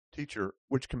Teacher,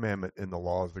 which commandment in the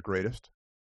law is the greatest?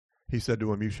 He said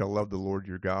to him, You shall love the Lord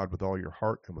your God with all your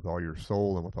heart and with all your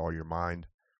soul and with all your mind.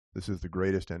 This is the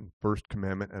greatest and first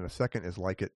commandment, and a second is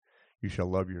like it. You shall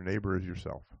love your neighbor as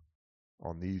yourself.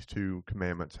 On these two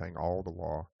commandments hang all the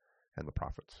law and the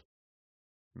prophets.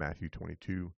 Matthew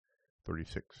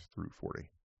 22:36 through 40.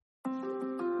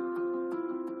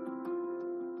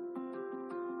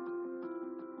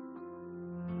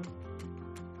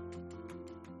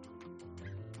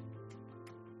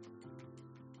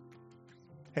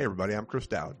 Hey everybody, I'm Chris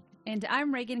Dowd. And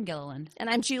I'm Reagan Gilliland. And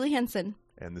I'm Julie Henson.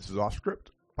 And this is Off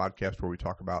Script, a podcast where we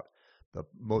talk about the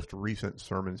most recent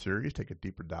sermon series, take a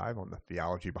deeper dive on the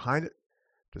theology behind it,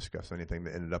 discuss anything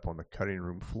that ended up on the cutting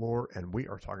room floor, and we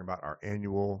are talking about our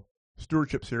annual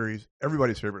Stewardship series,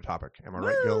 everybody's favorite topic. Am I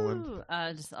right, Gilliland?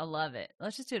 I love it.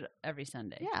 Let's just do it every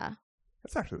Sunday. Yeah.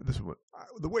 That's actually, this is what,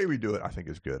 the way we do it, I think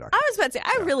is good. I was about to say,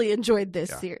 I really enjoyed this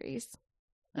series.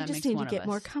 That You just need to get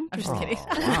more comfortable. I'm just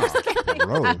kidding. Wow. I'm just kidding.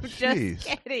 Gross. I'm just Jeez.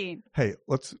 kidding. Hey,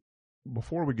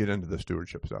 before we get into the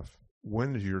stewardship stuff,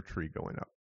 when is your tree going up?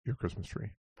 Your Christmas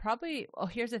tree? Probably,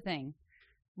 here's the thing.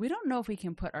 We don't know if we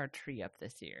can put our tree up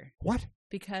this year. What?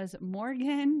 Because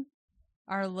Morgan,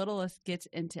 our littlest,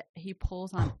 he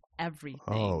pulls on everything.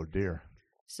 Oh, dear.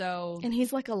 So, And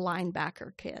he's like a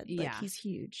linebacker kid. Yeah. Like he's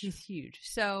huge. He's huge.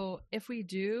 So if we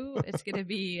do, it's going to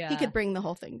be... he could bring the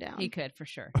whole thing down. He could, for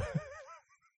sure.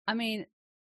 I mean,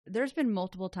 there's been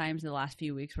multiple times in the last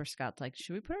few weeks where Scott's like,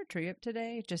 should we put our tree up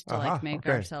today? Just to make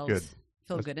ourselves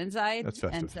feel good inside. That's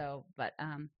festive. And so, but I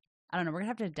don't know. We're going to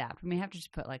have to adapt. We may have to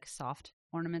just put like soft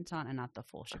ornaments on and not the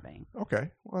full shebang. Okay.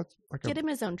 Well, that's like Get him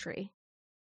his own tree.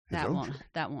 That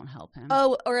won't help him.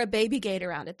 Oh, or a baby gate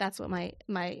around it. That's what my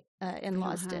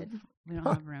in-laws did. We don't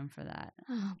have room for that.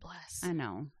 Oh, bless. I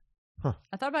know. Huh.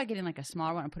 I thought about getting like a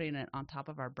smaller one and putting it on top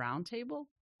of our brown table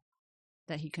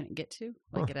that he couldn't get to.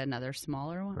 Like get another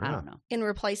smaller one. I don't know. In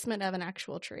replacement of an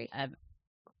actual tree.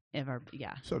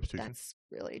 Substitution. That's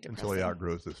really depressing. Until he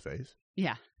outgrows this phase.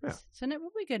 Yeah. Yeah. So it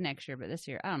will be good next year, but this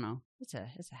year, I don't know. It's a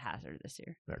hazard this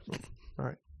year. Excellent. All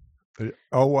right.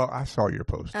 Oh, well, I saw your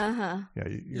post. Uh-huh. Yeah,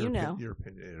 you're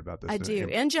opinionated about this. I do.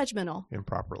 And judgmental.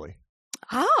 Improperly.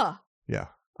 Ah. Yeah.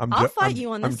 I'll fight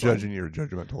you on this I'm judging your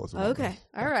judgmentalism. Okay.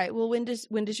 All right. Well, when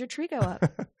does your tree go up?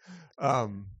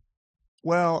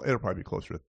 Well, it'll probably be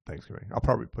closer to Thanksgiving. I'll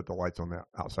probably put the lights on the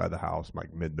outside the house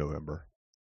like mid-November.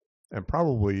 And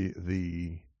probably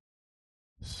the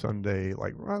Sunday,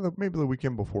 maybe the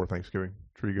weekend before Thanksgiving,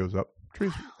 tree goes up.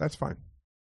 Trees, that's fine.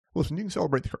 Listen, you can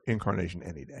celebrate the incarnation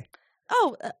any day.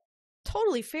 Oh,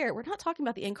 totally fair. We're not talking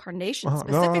about the incarnation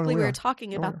specifically. No, we're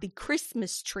talking about the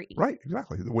Christmas tree. Right,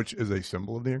 exactly, which is a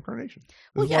symbol of the incarnation.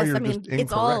 Well, yes,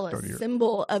 it's all a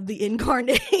symbol of the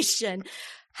incarnation.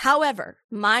 However,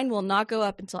 mine will not go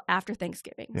up until after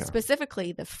Thanksgiving,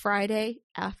 specifically the Friday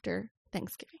after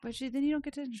Thanksgiving. But then you don't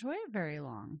get to enjoy it very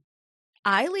long.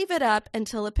 I leave it up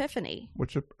until Epiphany.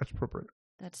 That's appropriate.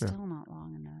 That's still not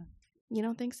long enough. You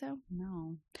don't think so?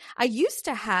 No. I used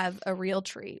to have a real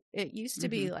tree. It used to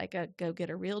be like go get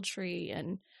a real tree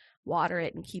and water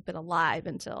it and keep it alive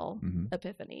until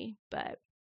Epiphany. But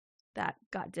that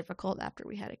got difficult after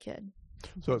we had a kid.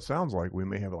 So it sounds like we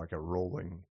may have like a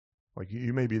rolling, like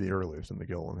you may be the earliest in the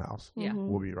Gilliland house. Yeah.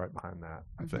 We'll be right behind that,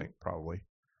 I think, probably.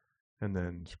 And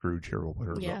then Scrooge here will put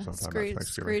hers up sometime after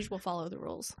Thanksgiving. Scrooge will follow the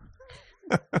rules.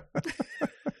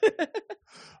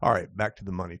 All right, back to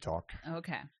the money talk.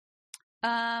 Okay.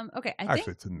 Okay.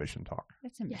 Actually, it's a mission talk.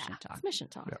 It's a mission talk. It's mission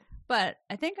talk. Yeah. But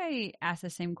I think I asked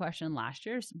the same question last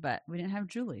year, but we didn't have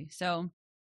Julie. So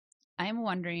I am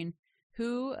wondering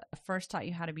who first taught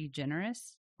you how to be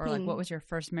generous, or like what was your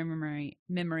first memory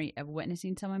of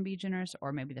witnessing someone be generous,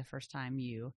 or maybe the first time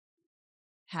you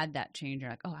had that change.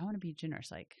 You're like, oh, I want to be generous.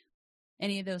 Like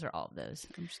any of those or all of those?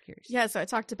 I'm just curious. Yeah, so I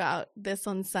talked about this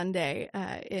on Sunday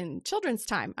in children's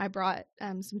time. I brought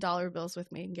some dollar bills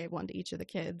with me and gave one to each of the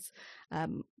kids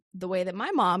the way that my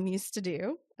mom used to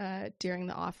do during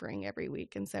the offering every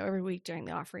week. And so every week during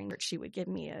the offering, she would give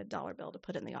me a dollar bill to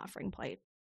put in the offering plate.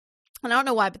 And I don't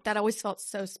know why, but that always felt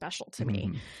so special to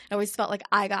me. I always felt like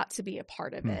I got to be a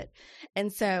part of it.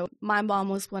 And so my mom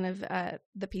was one of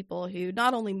the people who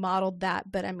not only modeled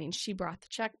that, but I mean, she brought the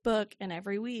checkbook, and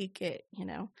every week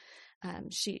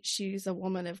she's a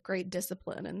woman of great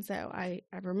discipline. And so I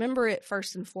remember it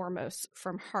first and foremost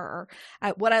from her.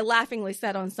 What I laughingly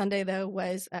said on Sunday, though,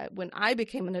 was when I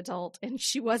became an adult and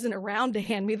she wasn't around to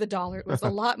hand me the dollar, it was a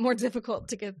lot more difficult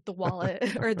to get the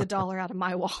wallet or the dollar out of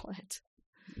my wallet.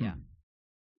 Yeah.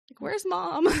 Like, where's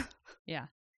mom? Yeah.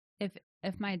 If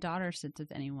my daughter sits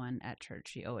with anyone at church,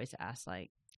 she always asks,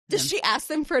 like, Does she ask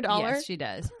them for $1? Yes, she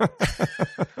does.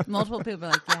 Multiple people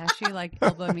are like, yeah, she like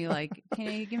elbowed me like,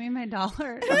 can you give me my $1?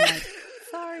 I'm like,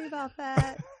 sorry about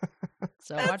that.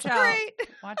 So watch out.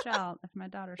 Watch out if my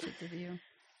daughter sits with you.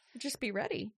 Just be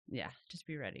ready. Yeah, just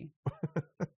be ready.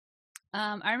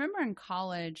 I remember in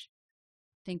college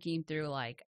thinking through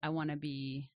like, I want to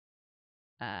be,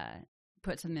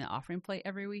 put something in the offering plate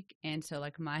every week. And so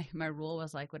like my rule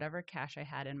was like, whatever cash I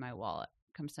had in my wallet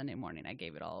come Sunday morning, I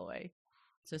gave it all away.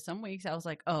 So some weeks I was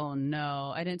like, oh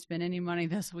no, I didn't spend any money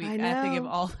this week. I have to give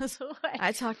all this away.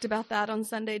 I talked about that on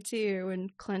Sunday too,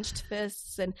 and clenched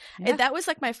fists. And that was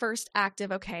like my first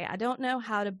active, okay, I don't know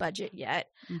how to budget yet,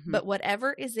 but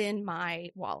whatever is in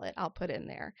my wallet, I'll put in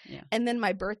there. Yeah. And then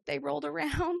my birthday rolled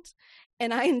around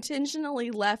and I intentionally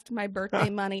left my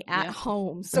birthday money at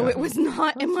home. So it was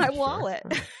not in my wallet.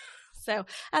 So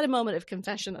I had a moment of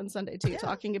confession on Sunday too,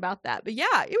 talking about that. But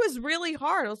yeah, it was really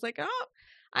hard. I was like, oh,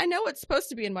 I know it's supposed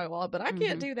to be in my wallet, but I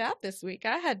can't do that this week.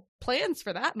 I had plans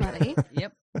for that money.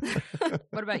 Yep.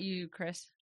 What about you, Chris?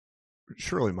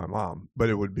 Surely my mom, but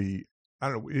it would be, I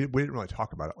don't know, we didn't really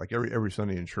talk about it. Like every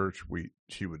Sunday in church,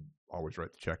 she would always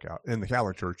write the check out. In the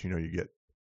Catholic Church, you get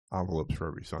envelopes for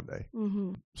every Sunday,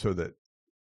 so that,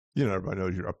 everybody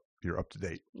knows you're up to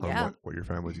date on what your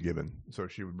family's given. So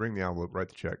she would bring the envelope, write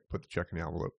the check, put the check in the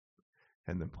envelope,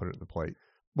 and then put it in the plate.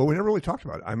 But we never really talked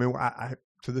about it. I mean, I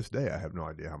to this day, I have no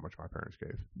idea how much my parents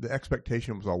gave. The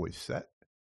expectation was always set,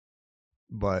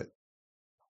 but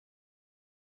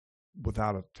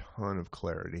without a ton of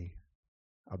clarity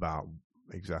about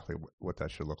exactly what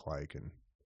that should look like. And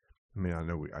I mean,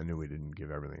 I knew we didn't give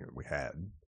everything that we had,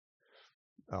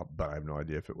 but I have no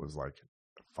idea if it was like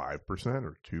 5%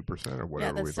 or 2% or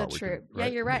whatever we thought we could. Yeah, that's so true. Yeah,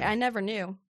 you're right. I never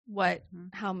knew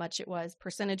how much it was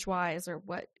percentage wise, or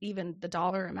what even the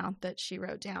dollar amount that she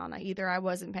wrote down. Either I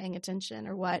wasn't paying attention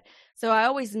or what. So I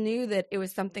always knew that it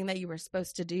was something that you were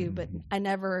supposed to do, but I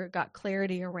never got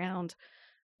clarity around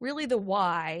really the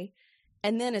why,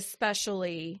 and then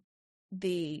especially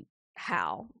the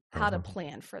how to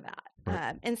plan for that.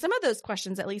 Right. And some of those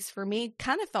questions, at least for me,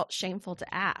 kind of felt shameful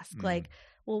to ask. Like,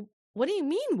 well, what do you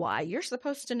mean why? You're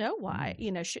supposed to know why.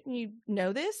 Shouldn't you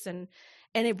know this? And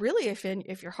it really,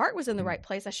 if your heart was in the right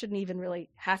place, I shouldn't even really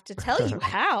have to tell you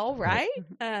how, right?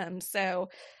 So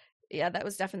yeah, that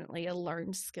was definitely a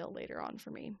learned skill later on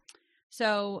for me.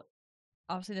 So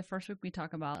obviously the first week we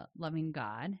talk about loving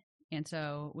God. And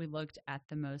so we looked at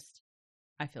the most,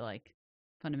 I feel like,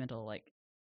 fundamental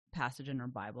passage in our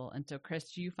Bible. And so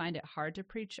Chris, do you find it hard to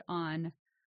preach on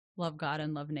love God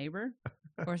and love neighbor,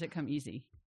 or does it come easy?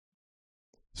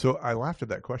 So I laughed at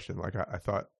that question. Like I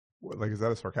thought, is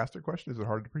that a sarcastic question? Is it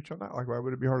hard to preach on that? Like, why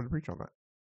would it be hard to preach on that?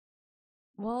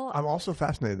 Well, I'm also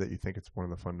fascinated that you think it's one of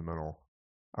the fundamental.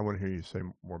 I want to hear you say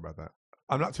more about that.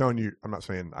 I'm not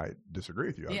saying I disagree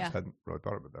with you. I just hadn't really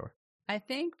thought of it that way. I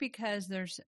think because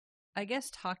there's, I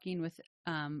guess, talking with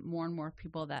more and more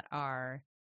people that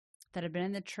have been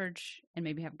in the church and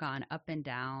maybe have gone up and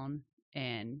down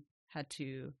and had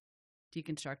to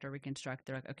deconstruct or reconstruct.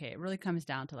 They're like, okay, it really comes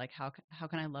down to like, how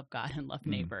can I love God and love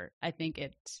neighbor? I think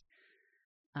it's,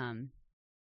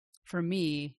 for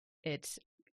me, it's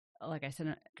like I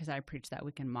said, because I preach that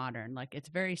week in modern, like it's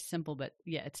very simple, but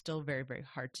yeah, it's still very, very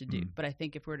hard to do. But I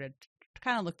think if we're to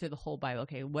kind of look through the whole Bible,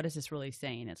 okay, what is this really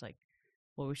saying? It's like,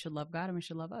 well, we should love God and we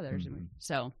should love others.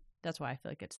 So that's why I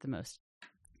feel like it's the most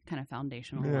kind of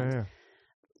foundational one. Yeah.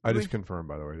 I just confirmed,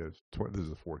 by the way, this is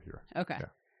the fourth year. Okay.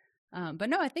 Yeah. But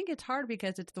no, I think it's hard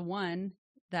because it's the one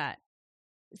that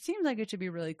it seems like it should be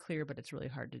really clear, but it's really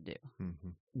hard to do.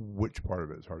 Which part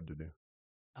of it is hard to do?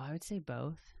 Oh, I would say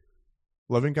both.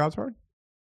 Loving God's hard?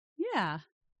 Yeah.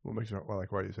 What makes it hard? Well,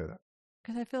 like, why do you say that?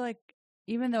 Because I feel like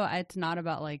even though it's not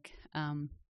about like,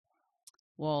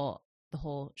 well, the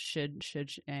whole should,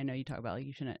 I know you talk about like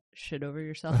you shouldn't should over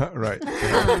yourself. Right.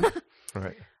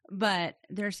 Right. But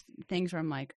there's things where I'm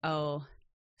like, oh,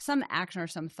 some action or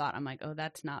some thought, I'm like, oh,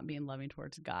 that's not being loving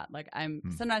towards God. Like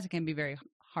sometimes I can be very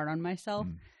hard on myself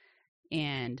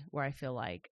and where I feel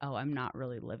like, oh, I'm not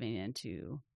really living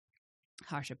into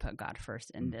how I should put God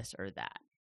first in this or that.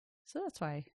 So that's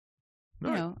why,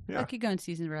 like you go in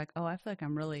seasons where like, oh, I feel like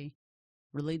I'm really,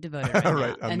 really devoted right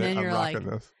right. now. And then you're like,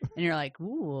 and you're like,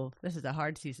 ooh, this is a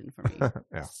hard season for me.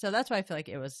 Yeah. So that's why I feel like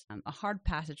it was a hard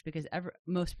passage because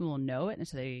most people know it. And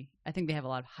so I think they have a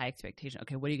lot of high expectation.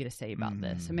 Okay, what are you going to say about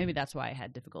this? So maybe that's why I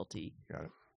had difficulty. Got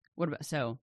it. What about,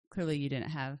 so clearly you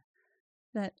didn't have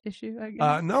that issue, I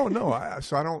guess? No.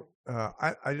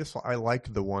 I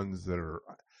like the ones that are,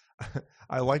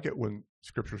 I like it when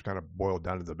scripture's kind of boiled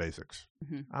down to the basics.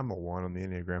 I'm a 1 on the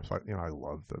Enneagram, so I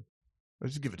love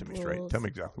just give it to me straight. Tell me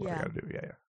exactly what I got to do.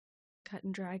 Yeah. Cut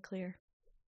and dry, clear.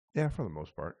 Yeah, for the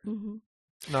most part. Mm-hmm.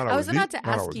 Not I was always about to not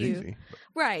ask always you, easy, but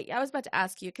right? I was about to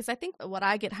ask you because I think what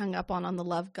I get hung up on the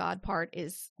love God part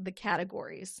is the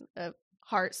categories of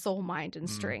heart, soul, mind, and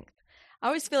strength. I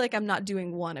always feel like I'm not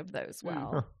doing one of those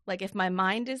well. Huh. Like if my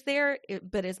mind is there,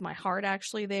 but is my heart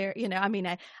actually there? You know, I mean,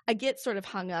 I get sort of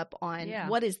hung up on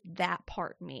what does that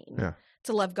part mean? Yeah.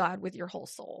 To love God with your whole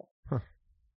soul. Huh.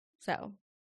 So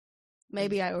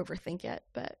maybe I overthink it,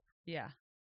 but yeah.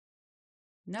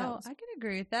 No, I can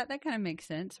agree with that. That kind of makes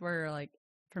sense. Where like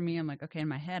for me, I'm like, okay, in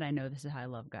my head, I know this is how I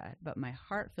love God, but my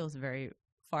heart feels very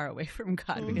far away from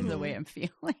God because of the way I'm feeling.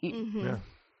 Mm-hmm. Yeah.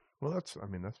 Well, that's a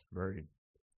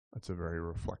very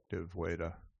reflective way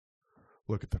to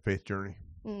look at the faith journey.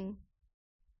 Mm.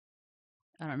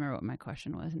 I don't remember what my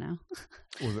question was now.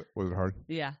 Was it hard?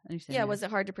 Yeah. Yeah. Was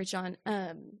it hard to preach on?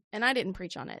 And I didn't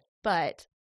preach on it, but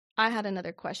I had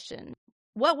another question.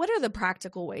 What are the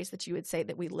practical ways that you would say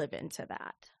that we live into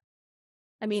that?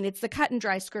 I mean, it's the cut and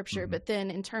dry scripture, but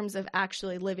then in terms of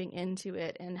actually living into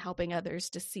it and helping others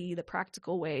to see the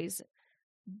practical ways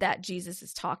that Jesus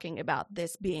is talking about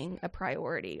this being a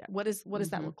priority, what does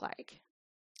that look like?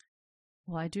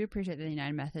 Well, I do appreciate the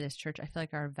United Methodist Church. I feel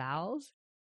like our vows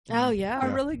are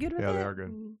really good with it. Yeah, they are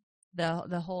good.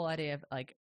 The whole idea of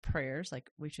like prayers, like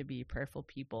we should be prayerful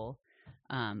people,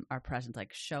 our presence,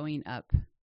 like showing up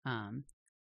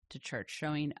to church,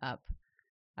 showing up,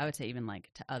 I would say even like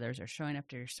to others or showing up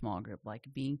to your small group, like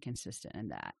being consistent in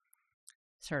that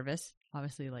service.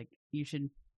 Obviously, like you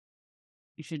should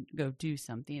go do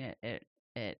something.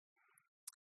 It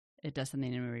does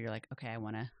something in where you're like, okay, I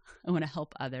want to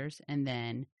help others. And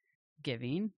then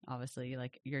giving, obviously,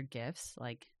 like your gifts,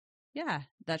 like, yeah,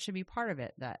 that should be part of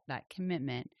it, that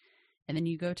commitment. And then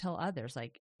you go tell others,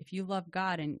 like, if you love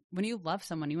God and when you love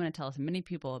someone, you want to tell as many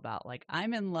people about, like,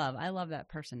 I'm in love. I love that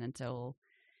person. And so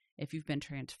if you've been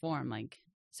transformed, like,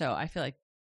 so I feel like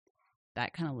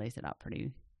that kind of lays it out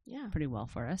pretty well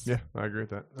for us. Yeah, I agree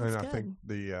with that. That's and good. I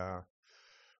think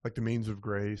like the means of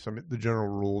grace, I mean, the general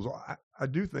rules, I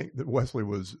do think that Wesley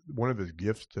was one of his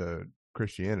gifts to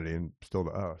Christianity and still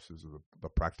to us is the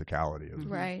practicality of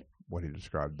what he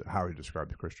described, how he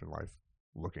described the Christian life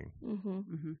looking.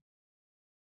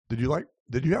 Did you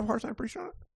have a hard time preaching on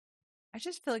it? I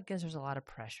just feel like there's a lot of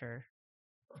pressure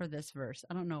for this verse.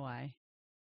 I don't know why.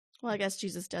 Well, I guess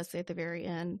Jesus does say at the very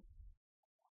end,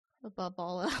 above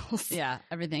all else. Yeah,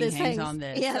 everything hangs on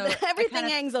this. Yeah, so everything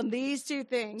hangs on these two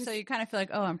things. So you kind of feel like,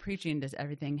 oh, I'm preaching. Does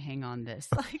everything hang on this?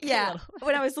 Like, yeah.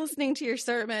 When I was listening to your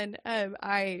sermon,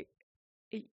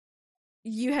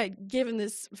 you had given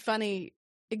this funny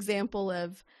example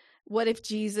of what if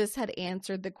Jesus had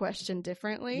answered the question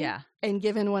differently? Yeah. And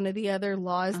given one of the other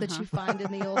laws that you find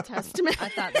in the Old Testament. I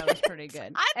thought that was pretty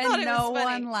good. And no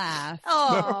one laughed.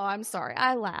 Oh, I'm sorry.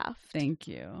 I laughed. Thank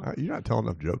you. You're not telling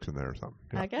enough jokes in there or something.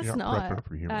 I guess you're not.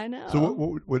 For humor. I know. So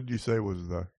what did you say was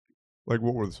what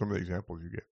were some of the examples you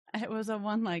gave? It was a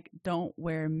one like, don't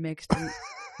wear mixed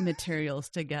materials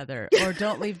together or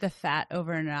don't leave the fat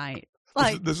overnight.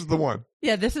 Like this is the one.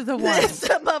 Yeah, this is the one. This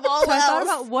above all so else. I thought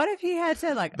about what if he had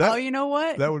said like, oh, you know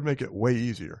what? That would make it way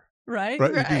easier. Right?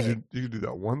 Right. You could do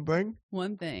that one thing.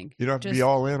 One thing. You don't have to be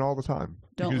all in all the time.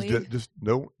 Don't leave. Just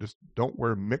don't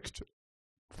wear mixed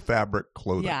fabric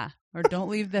clothing. Yeah. Or don't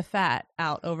leave the fat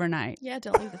out overnight. Yeah,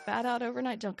 don't leave the fat out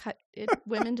overnight. Don't cut it.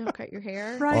 Women, don't cut your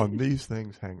hair. Right. On these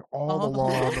things hang all the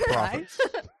law of the prophets.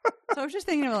 So I was just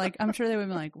thinking of like, I'm sure they would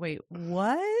be like, wait,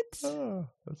 what? Oh,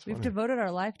 We've devoted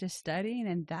our life to studying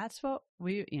and that's what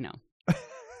we, So I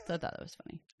thought that was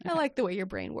funny. Okay. I like the way your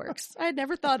brain works. I had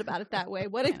never thought about it that way.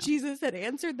 What if Jesus had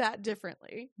answered that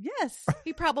differently? Yes.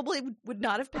 He probably would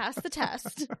not have passed the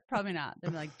test. Probably not.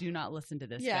 They're like, do not listen to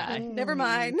this guy. Yeah, never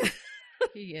mind.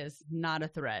 He is not a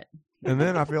threat. And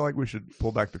then I feel like we should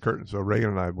pull back the curtain. So Reagan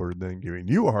and I were then giving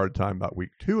you a hard time about week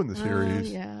 2 in the series.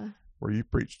 Yeah. Where you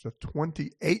preached a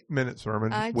 28-minute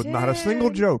sermon with not a single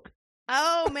joke.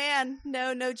 Oh man,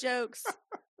 no jokes.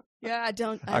 Yeah, I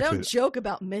don't joke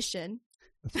about mission.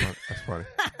 That's funny.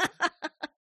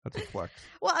 That's a flex.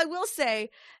 Well, I will say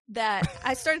that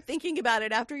I started thinking about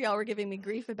it after y'all were giving me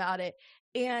grief about it.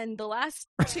 And the last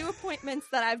 2 appointments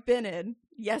that I've been in,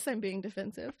 yes, I'm being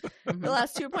defensive. The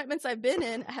last 2 appointments I've been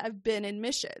in have been in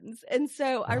missions. And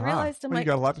so I realized you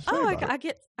got a lot to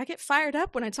say I get fired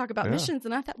up when I talk about missions.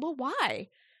 And I thought, well, why?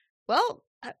 Well,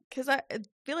 because I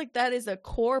feel like that is a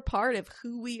core part of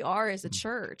who we are as a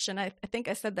church. And I think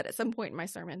I said that at some point in my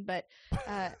sermon, but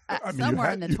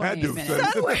somewhere in the 28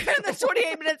 minutes. Somewhere in the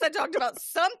 28 minutes, I talked about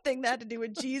something that had to do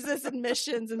with Jesus and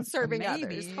missions and serving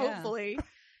others, hopefully.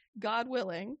 God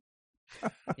willing.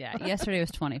 Yeah, yesterday was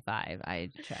 25. I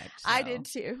checked. So I did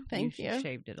too. Thank you.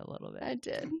 Shaved it a little bit. I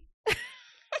did.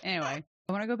 Anyway,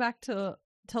 I want to go back to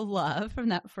love from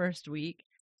that first week.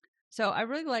 So I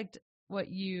really liked what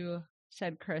you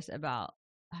said, Chris, about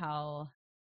how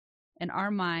in our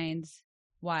minds,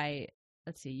 why,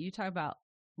 let's see, you talk about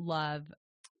love,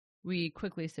 we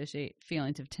quickly associate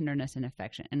feelings of tenderness and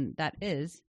affection. And that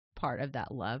is part of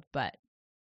that love. But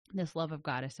this love of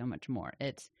God is so much more.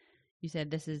 You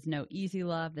said this is no easy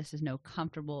love. This is no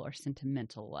comfortable or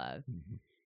sentimental love.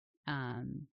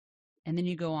 And then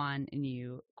you go on and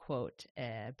you quote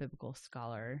a biblical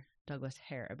scholar, Douglas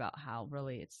Hare, about how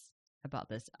really it's about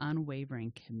this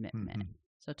unwavering commitment.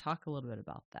 So talk a little bit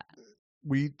about that.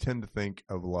 We tend to think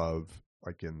of love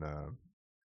like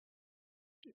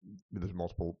there's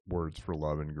multiple words for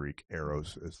love in Greek.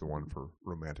 Eros is the one for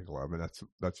romantic love, and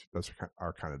that's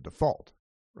our kind of default,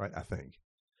 right? I think.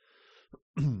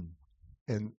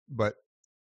 But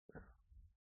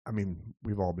I mean,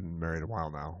 we've all been married a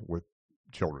while now with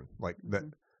children. Like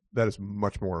that is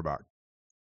much more about.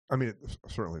 I mean,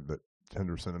 certainly the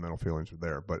tender sentimental feelings are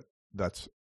there, but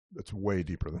it's way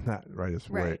deeper than that, right? It's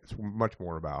much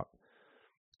more about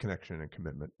connection and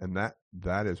commitment, and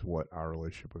that is what our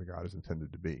relationship with God is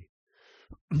intended to be.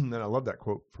 And I love that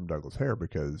quote from Douglas Hare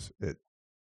because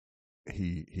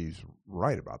he's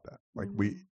right about that. Like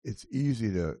it's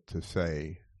easy to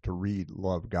read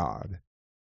love God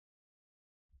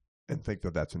and think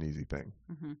that that's an easy thing,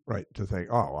 right? To think,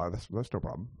 oh, well, that's no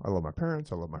problem. I love my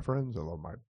parents, I love my friends, I love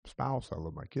my spouse, I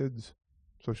love my kids.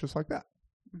 So it's just like that.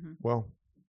 Well,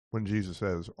 when Jesus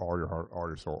says all your heart, all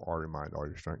your soul, all your mind, all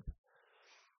your strength,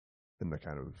 in the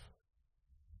kind of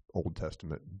Old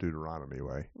Testament Deuteronomy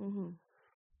way,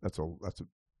 it's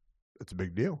a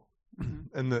big deal.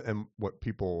 And what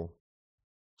people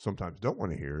sometimes don't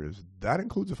want to hear is that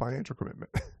includes a financial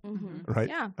commitment, right?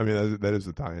 Yeah. I mean, that is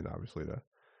the tie-in, obviously, to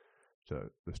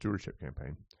the stewardship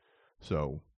campaign.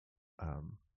 So,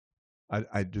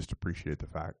 I just appreciate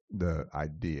the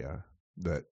idea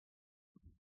that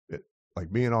like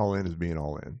being all in is being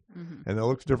all in. And it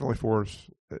looks differently for us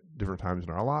at different times in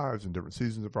our lives and different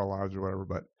seasons of our lives or whatever,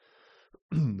 but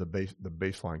the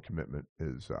baseline commitment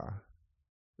is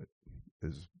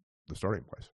the starting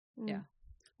place. Yeah.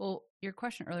 Well, your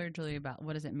question earlier, Julie, about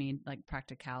what does it mean, like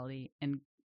practicality, and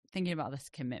thinking about this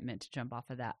commitment, to jump off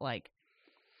of that, like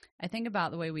I think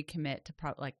about the way we commit to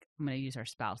like I'm going to use our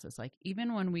spouses. Like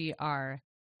even when we are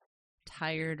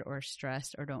tired or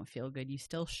stressed or don't feel good, you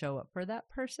still show up for that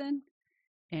person.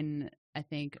 And I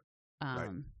think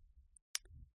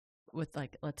with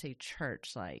like, let's say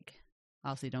church, like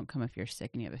obviously don't come if you're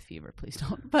sick and you have a fever, please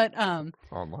don't. But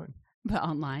online.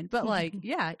 But like,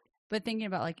 yeah. But thinking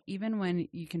about like, even when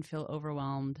you can feel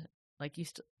overwhelmed, like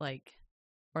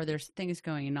or there's things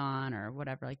going on or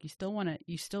whatever, like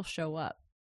you still show up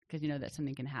because you know that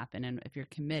something can happen. And if you're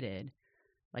committed,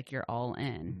 like you're all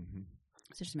in.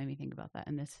 So it just made me think about that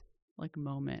in this like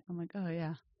moment. I'm like, oh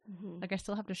yeah. Like I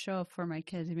still have to show up for my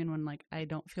kids even when like I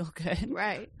don't feel good.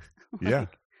 Right. Like, yeah.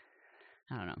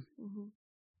 I don't know.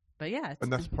 But yeah.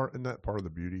 And that's part of the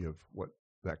beauty of what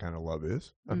that kind of love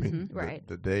is. I mean,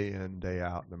 the day in, day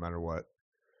out, no matter what,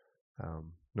 no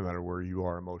matter where you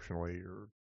are emotionally or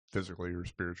physically or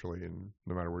spiritually, and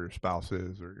no matter where your spouse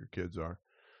is or your kids are.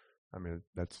 I mean,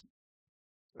 that's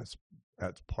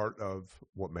part of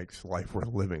what makes life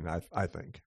worth living, I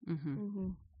think.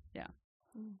 Yeah.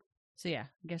 So yeah,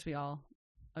 I guess we all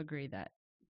agree that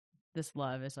this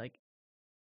love is like,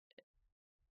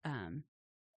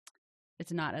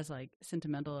 it's not as like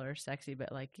sentimental or sexy,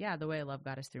 but like, yeah, the way I love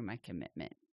God is through my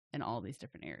commitment in all these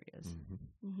different areas.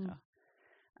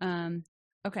 So,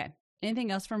 okay.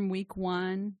 Anything else from week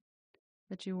 1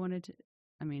 that you wanted to?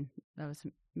 I mean, that was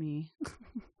me.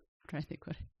 I'm trying to think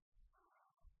what.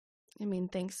 I mean,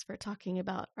 thanks for talking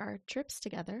about our trips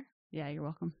together. Yeah, you're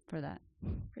welcome for that.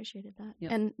 Appreciated that.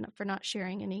 Yep. And for not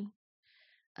sharing any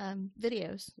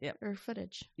videos or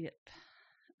footage. Yep.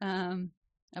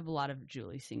 I have a lot of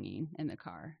Julie singing in the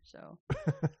car, so.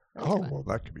 Well,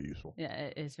 that could be useful. Yeah,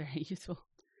 it is very useful.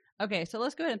 Okay, so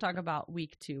let's go ahead and talk about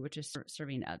week 2, which is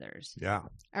serving others. Yeah.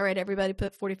 All right, everybody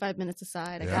put 45 minutes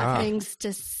aside. I got things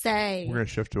to say. We're going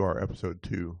to shift to our episode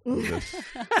 2 of this.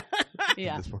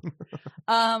 Yeah. This one.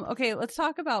 Okay, let's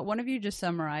talk about, one of you just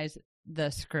summarize the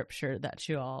scripture that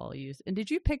you all use. And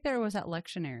did you pick that, or was that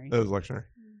lectionary? That was lectionary.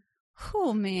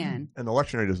 Oh, man. And the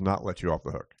lectionary does not let you off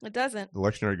the hook. It doesn't. The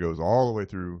lectionary goes all the way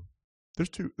through.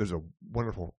 There's a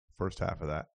wonderful first half of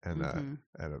that and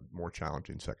a more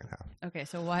challenging second half. Okay,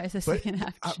 so why is the second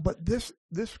half? But this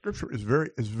scripture is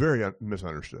very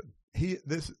misunderstood.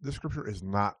 This scripture is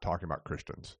not talking about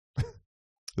Christians.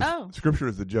 Scripture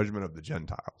is the judgment of the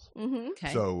Gentiles.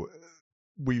 Okay. So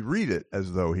we read it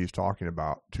as though he's talking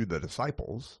about to the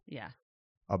disciples. Yeah.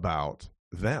 About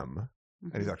them,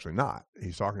 and he's actually not.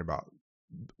 He's talking about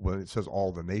when it says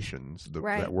all the nations.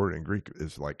 That word in Greek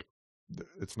is like,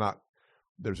 it's not.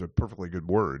 There's a perfectly good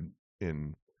word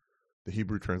in the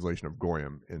Hebrew translation of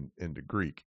goyim into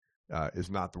Greek, is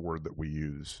not the word that we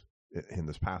use in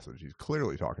this passage. He's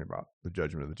clearly talking about the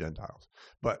judgment of the Gentiles.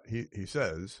 But he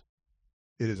says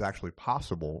it is actually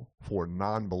possible for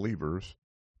non-believers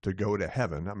to go to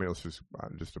heaven. I mean, let's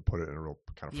just to put it in a real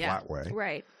kind of flat way.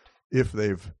 Right. If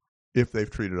they've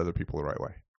treated other people the right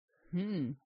way.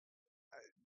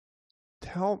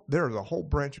 There's a whole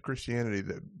branch of Christianity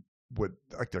that would,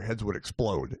 like, their heads would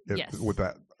explode with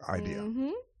that idea.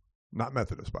 Mm-hmm. Not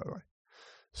Methodist, by the way.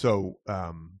 So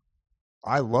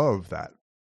I love that.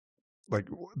 Like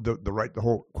the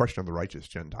whole question of the righteous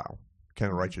Gentile. Can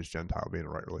a righteous Gentile be in a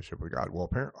right relationship with God? Well,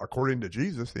 apparently, according to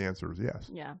Jesus, the answer is yes.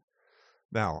 Yeah.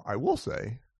 Now, I will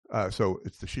say, so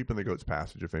it's the sheep and the goats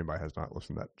passage, if anybody has not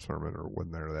listened to that sermon or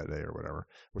wasn't there that day or whatever.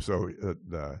 So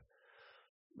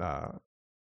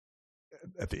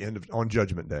at the end on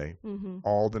Judgment Day,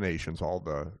 all the nations, all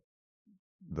the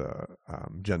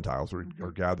Gentiles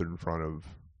are gathered in front of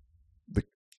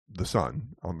the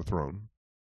Son on the throne.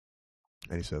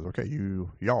 And he says, okay,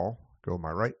 y'all go to my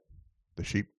right, the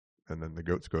sheep, and then the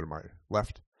goats go to my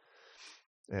left.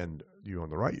 And you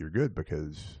on the right, you're good,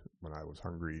 because when I was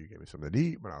hungry, you gave me something to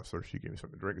eat. When I was thirsty, you gave me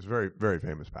something to drink. It's a very, very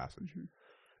famous passage.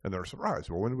 And they're surprised.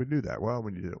 Well, when did we do that? Well,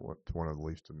 when you did it to one of the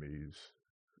least of these,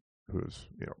 who is,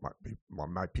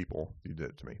 my people, you did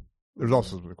it to me. There's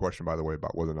also the question, by the way,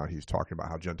 about whether or not he's talking about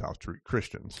how Gentiles treat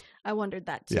Christians. I wondered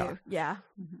that too. Yeah.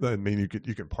 I mean, you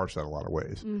can parse that a lot of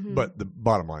ways. But the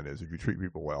bottom line is, if you treat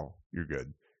people well, you're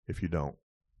good. If you don't,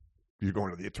 you're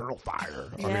going to the eternal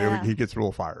fire. I mean, he gets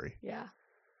real fiery. Yeah.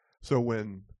 So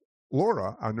when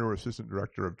Laura, our new assistant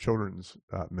director of children's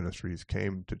ministries,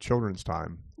 came to children's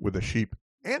time with a sheep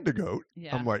and a goat,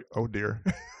 I'm like, oh dear.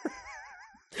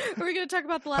 Are we going to talk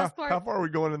about the last part? How far are we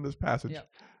going in this passage? Yep.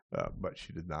 But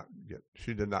she did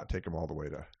not take him all the way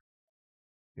to,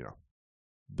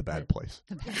 the bad place.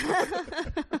 The bad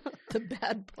place. The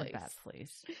bad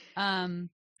place.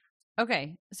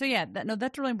 Okay. So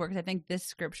that totally works. I think this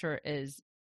scripture is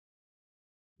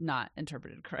not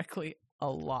interpreted correctly a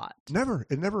lot. Never.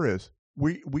 It never is.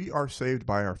 We are saved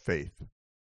by our faith.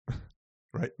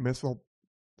 Right? I mean, that's the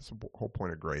whole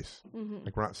point of grace.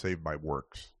 Like, we're not saved by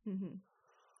works.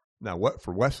 Now,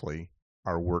 for Wesley,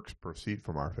 our works proceed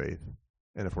from our faith,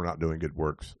 and if we're not doing good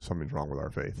works, something's wrong with our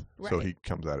faith. Right. So he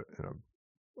comes at it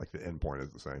like the end point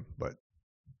is the same, but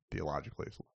theologically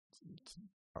it's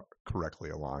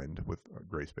correctly aligned with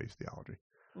grace-based theology.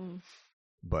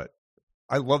 But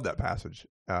I love that passage.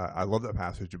 I love that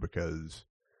passage because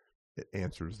it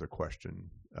answers the question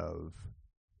of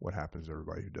what happens to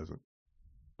everybody who doesn't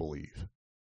believe,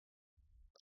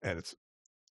 and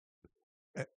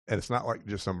it's not like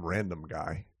just some random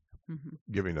guy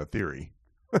giving a theory.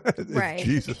 It's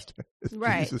Jesus. It's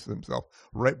Jesus himself.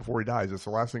 Right before he dies, it's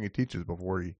the last thing he teaches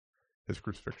before his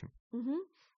crucifixion.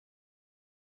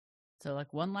 So,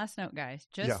 like, one last note, guys.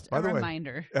 Just a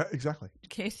reminder. Exactly. In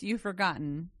case you've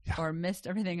forgotten or missed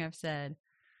everything I've said.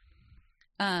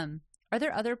 Are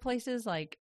there other places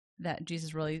like that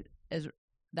Jesus really is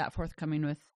that forthcoming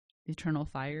with eternal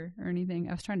fire or anything?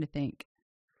 I was trying to think.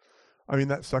 I mean,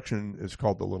 that section is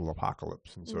called the Little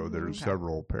Apocalypse, and so there's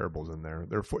several parables in there.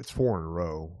 It's 4 in a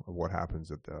row of what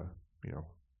happens at the,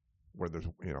 where there's,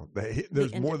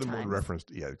 there's more than one reference.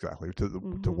 Yeah, exactly.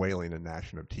 To wailing and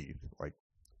gnashing of teeth. Like,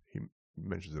 he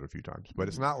mentions it a few times, but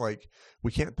it's not like,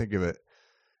 we can't think of it.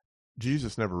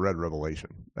 Jesus never read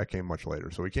Revelation. That came much later.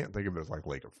 So we can't think of it as like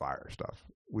lake of fire stuff.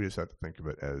 We just have to think of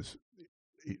it as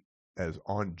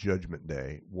on Judgment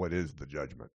Day, what is the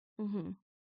judgment?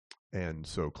 And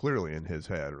so clearly in his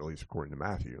head, or at least according to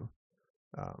Matthew,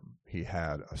 he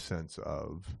had a sense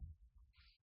of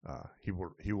he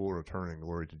will return in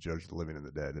glory to judge the living and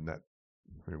the dead. And that,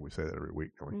 I mean, we say that every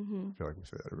week, don't we? I feel like we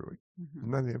say that every week.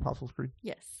 Isn't that the Apostles' Creed?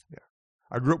 Yes. Yeah.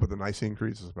 I grew up with the Nicene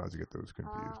Creed, so sometimes I get those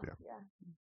confused. Yeah.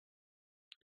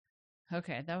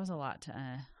 Okay, that was a lot to.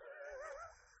 I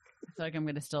feel like I'm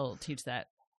going to still teach that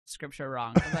scripture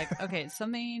wrong. I'm like, okay,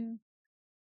 something.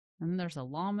 And there's the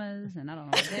llamas, and I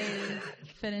don't know what they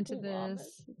fit into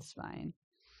this. It's fine.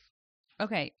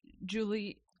 Okay,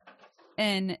 Julie,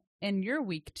 in your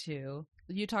week 2,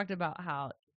 you talked about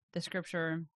how the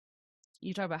scripture,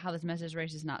 you talk about how this message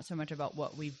race is not so much about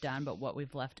what we've done, but what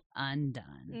we've left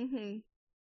undone.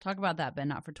 Talk about that, but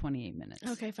not for 28 minutes.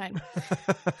 Okay, fine.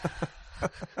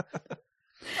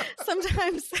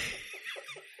 Sometimes.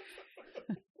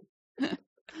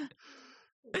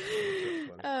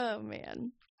 Oh,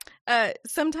 man.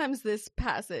 Sometimes this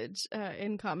passage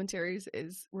in commentaries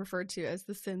is referred to as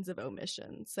the sins of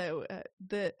omission. So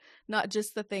not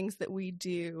just the things that we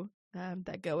do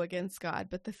that go against God,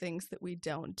 but the things that we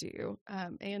don't do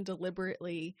and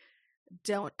deliberately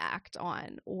don't act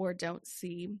on or don't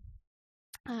see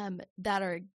that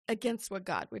are against what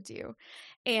God would do.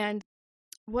 And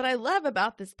what I love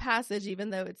about this passage, even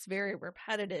though it's very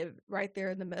repetitive right there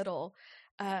in the middle,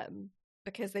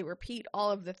 because they repeat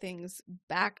all of the things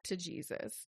back to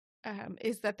Jesus,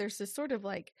 is that there's this sort of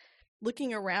like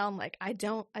looking around like, I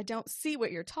don't see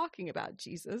what you're talking about,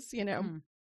 Jesus,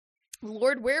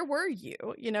 Lord, where were you?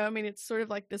 I mean, it's sort of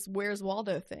like this Where's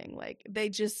Waldo thing. Like they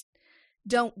just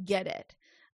don't get it.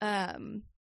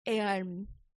 And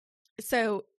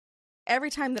so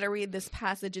every time that I read this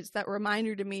passage, it's that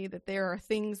reminder to me that there are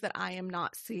things that I am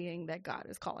not seeing that God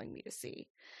is calling me to see.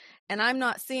 And I'm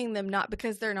not seeing them not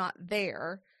because they're not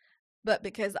there, but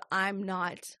because I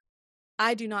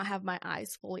do not have my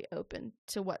eyes fully open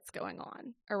to what's going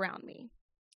on around me.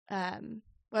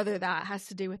 Whether that has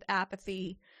to do with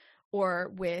apathy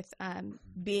or with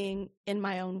being in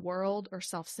my own world or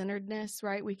self-centeredness,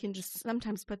 right? We can just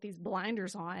sometimes put these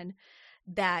blinders on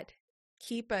that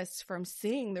keep us from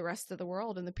seeing the rest of the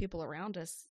world and the people around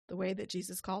us the way that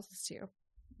Jesus calls us to.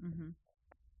 Mm-hmm.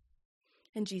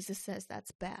 And Jesus says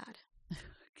that's bad.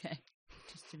 Okay.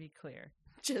 Just to be clear.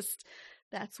 Just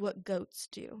that's what goats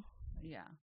do. Yeah.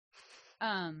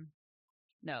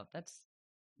 No, that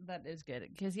is good.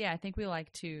 Because I think we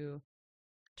like to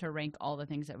rank all the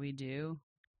things that we do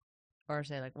or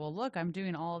say like, well, look, I'm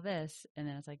doing all this. And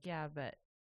then it's like, yeah, but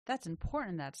that's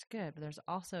important. That's good. But there's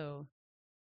also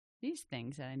these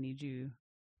things that I need you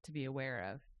to be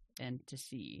aware of and to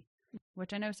see,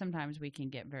 which I know sometimes we can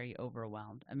get very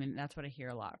overwhelmed. I mean, that's what I hear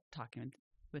a lot talking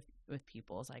with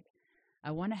people is like, I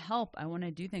want to help. I want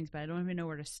to do things, but I don't even know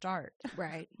where to start.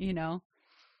 Right.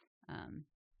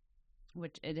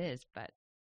 Which it is, but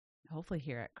hopefully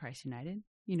here at Christ United,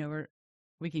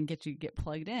 we can get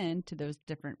plugged in to those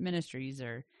different ministries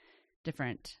or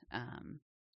different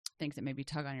things that maybe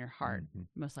tug on your heart. Mm-hmm.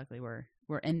 Most likely we're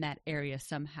in that area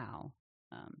somehow.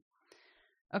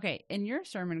 Okay. In your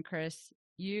sermon, Chris,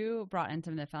 you brought in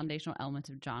some of the foundational elements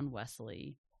of John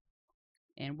Wesley.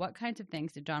 And what kinds of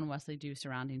things did John Wesley do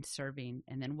surrounding serving?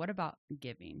 And then what about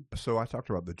giving? So I talked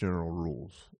about the general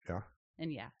rules. Yeah.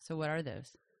 And so what are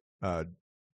those?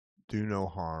 Do no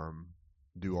harm,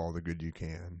 do all the good you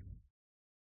can.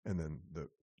 And then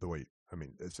the way, I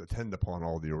mean, it's attend upon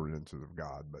all the ordinances of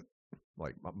God, but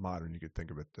like modern, you could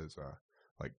think of it as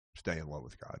like stay in love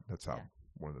with God. That's how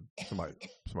somebody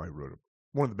wrote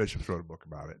one of the bishops wrote a book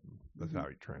about it, and that's how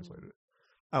he translated it.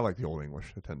 I like the Old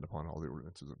English, attend upon all the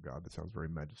ordinances of God. That sounds very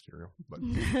magisterial, but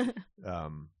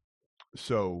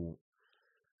so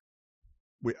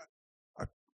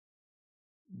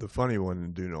the funny one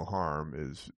in do no harm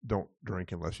is don't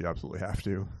drink unless you absolutely have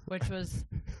to. Which was,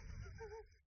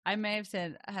 I may have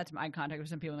said, I had some eye contact with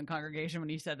some people in the congregation when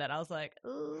you said that. I was like,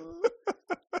 ooh.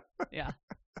 Yeah.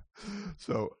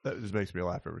 So that just makes me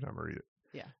laugh every time I read it.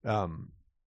 Yeah.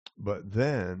 But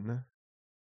then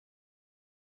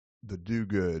the do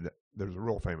good, there's a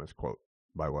real famous quote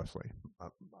by Wesley. A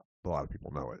lot of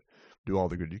people know it. Do all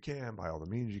the good you can, by all the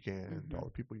means you can, to all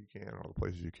the people you can, all the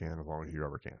places you can, as long as you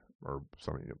ever can. Or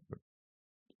something,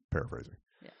 paraphrasing.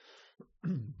 Yeah.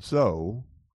 So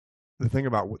the thing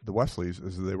about the Wesleys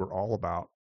is they were all about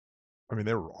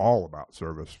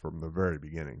service from the very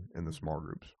beginning in the small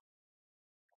groups.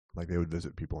 Like they would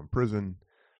visit people in prison.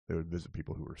 They would visit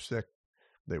people who were sick.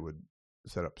 They would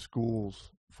set up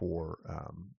schools for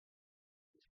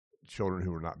children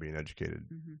who were not being educated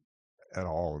at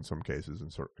all in some cases,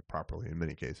 and certainly properly in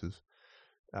many cases.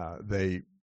 They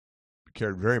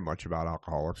cared very much about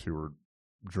alcoholics who were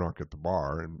drunk at the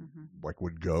bar and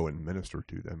would go and minister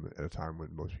to them at a time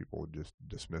when most people would just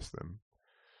dismiss them.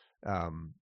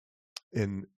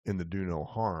 In the do no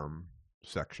harm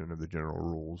section of the general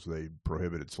rules, they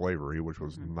prohibited slavery, which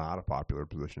was not a popular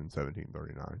position in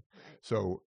 1739. Right.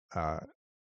 So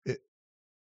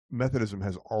Methodism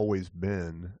has always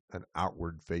been an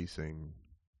outward-facing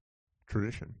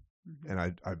tradition, and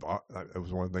it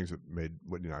was one of the things that made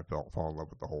Whitney and I fall in love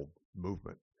with the whole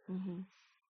movement.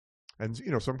 And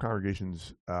some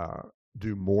congregations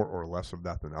do more or less of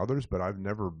that than others, but I've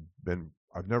never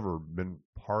been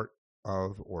part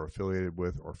of or affiliated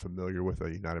with or familiar with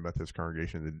a United Methodist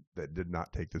congregation that did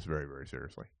not take this very, very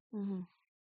seriously. And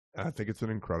I think it's an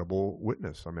incredible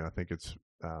witness. I mean, I think it's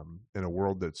in a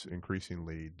world that's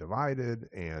increasingly divided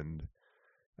and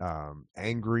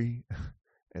angry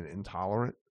and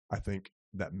intolerant, I think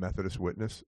that Methodist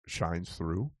witness shines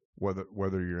through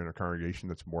whether you're in a congregation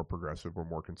that's more progressive or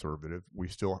more conservative,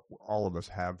 all of us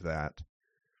have that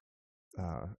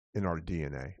in our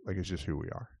DNA. Like, it's just who we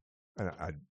are, and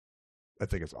I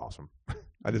think it's awesome.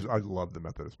 I love the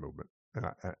Methodist movement,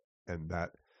 and that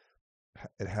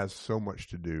it has so much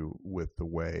to do with the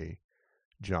way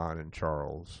John and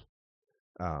Charles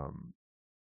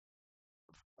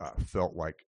felt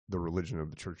like the religion of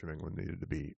the Church of England needed to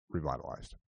be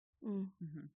revitalized.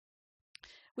 Mm-hmm.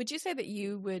 Would you say that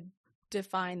you would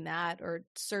define that, or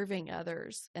serving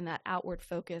others and that outward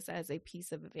focus, as a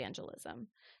piece of evangelism?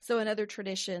 So in other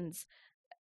traditions,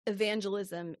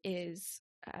 evangelism is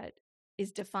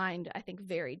defined, I think,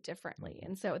 very differently.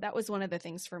 And so that was one of the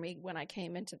things for me when I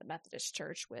came into the Methodist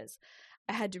Church, was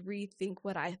I had to rethink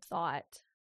what I thought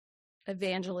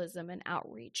evangelism and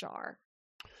outreach are.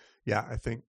 Yeah, I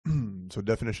think so.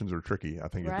 Definitions are tricky. I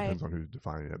think it depends on who's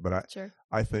defining it. But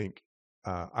I think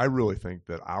I really think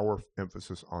that our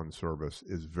emphasis on service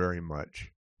is very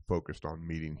much focused on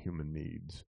meeting human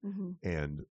needs,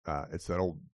 and it's that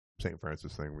old St.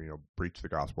 Francis thing where, preach the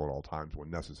gospel at all times, when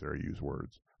necessary, use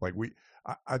words. Like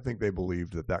I think they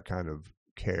believed that kind of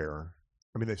care.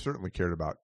 I mean, they certainly cared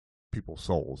about people's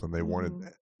souls, and they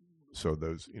wanted. So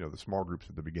those, the small groups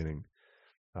at the beginning,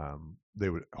 they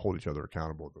would hold each other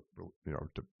accountable,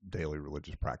 to daily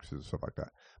religious practices and stuff like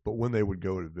that. But when they would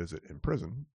go to visit in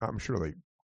prison, I'm sure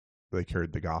they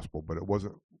carried the gospel, but it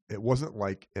wasn't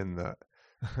like in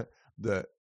the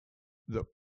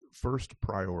first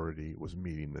priority was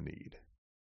meeting the need.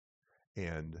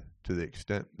 And to the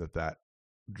extent that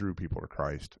drew people to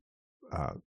Christ,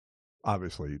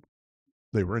 obviously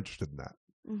they were interested in that.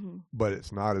 But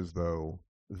it's not as though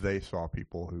they saw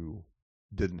people who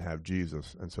didn't have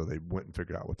Jesus, and so they went and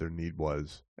figured out what their need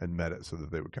was and met it so that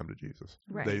they would come to Jesus.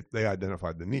 Right. They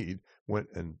identified the need, went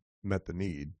and met the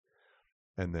need,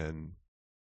 and then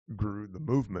grew the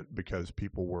movement because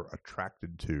people were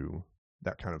attracted to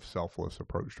that kind of selfless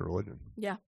approach to religion.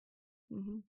 Yeah.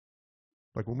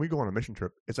 Like when we go on a mission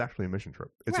trip, it's actually a mission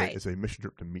trip. It's a mission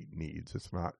trip to meet needs.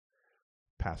 It's not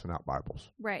passing out Bibles.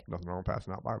 Right. Nothing wrong with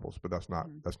passing out Bibles, but that's not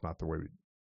the way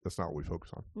that's not what we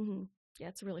focus on. Yeah,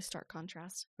 it's a really stark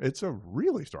contrast. It's a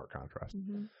really stark contrast,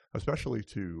 especially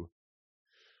to,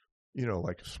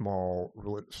 like small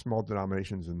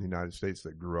denominations in the United States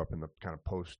that grew up in the kind of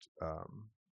post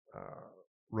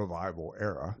revival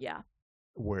era. Yeah,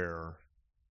 where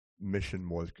mission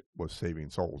was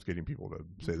saving souls, getting people to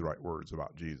say the right words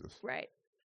about Jesus. Right.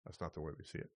 That's not the way we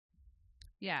see it.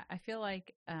 Yeah, I feel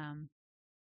like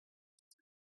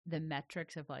the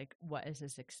metrics of like what is a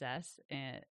success,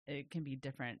 and it can be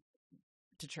different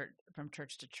from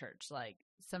church to church. Like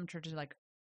some churches, like,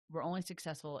 we're only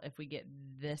successful if we get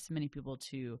this many people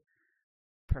to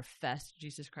profess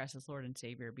Jesus Christ as Lord and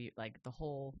Savior, be like the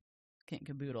whole kit and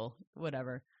caboodle,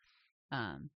 whatever.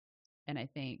 And I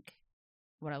think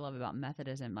what I love about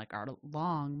Methodism, like our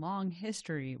long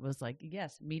history, was like,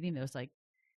 yes, meeting those like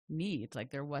needs. Like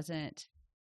there wasn't,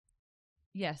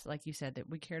 yes, like you said, that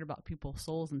we cared about people's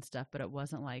souls and stuff, but it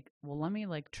wasn't like, well, let me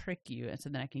like trick you, and so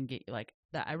then I can get you like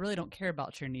that. I really don't care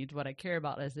about your needs. What I care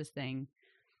about is this thing.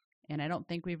 And I don't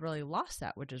think we've really lost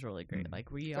that, which is really great.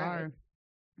 Like we are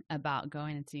about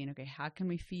going and seeing, okay, how can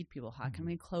we feed people? How can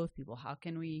we clothe people? How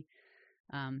can we,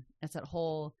 it's that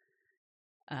whole,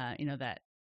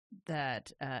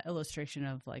 that illustration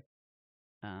of like,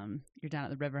 you're down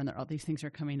at the river and all these things are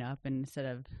coming up, and instead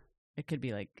of, it could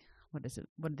be like, what is it?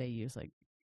 What do they use? Like,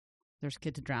 there's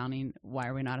kids drowning. Why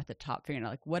are we not at the top figuring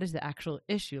out like what is the actual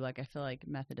issue? Like, I feel like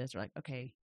Methodists are like,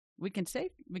 okay, we can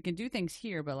do things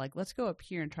here, but like, let's go up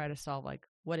here and try to solve like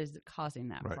what is causing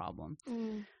that problem.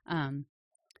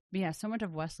 But yeah, so much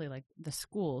of Wesley, like the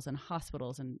schools and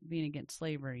hospitals and being against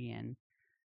slavery and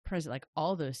prison, like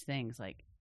all those things, like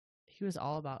he was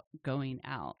all about going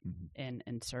out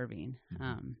and serving.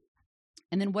 And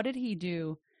then what did he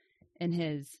do in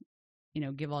his,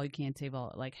 give all you can, save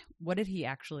all? Like, what did he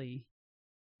actually?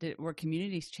 Were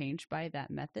communities changed by that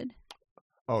method?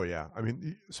 Oh yeah, I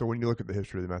mean, so when you look at the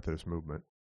history of the Methodist movement,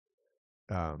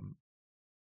 the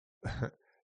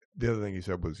other thing he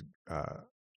said was,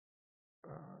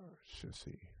 let's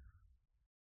see,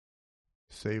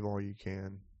 save all you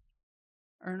can,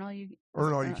 earn all you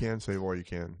can, save all you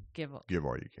can, give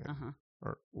all you can.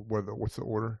 Or what's the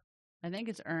order? I think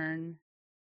it's earn,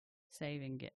 save,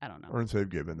 and get. I don't know. Earn, save,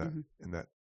 give in that.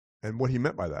 And what he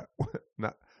meant by that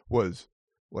was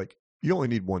like, you only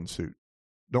need one suit.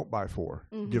 Don't buy 4.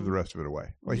 Give the rest of it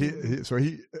away. Like he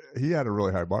had a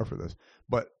really high bar for this,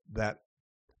 but that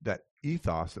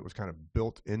ethos that was kind of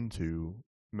built into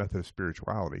Methodist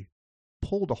spirituality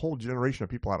pulled a whole generation of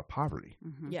people out of poverty.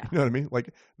 Mm-hmm. Yeah. You know what I mean?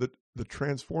 Like the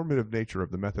transformative nature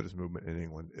of the Methodist movement in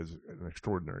England is an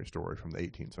extraordinary story from the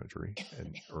 18th century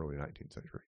and early 19th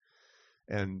century.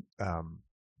 And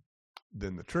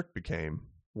then the trick became,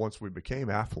 once we became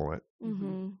affluent,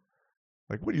 Mm-hmm.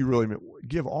 like, what do you really mean?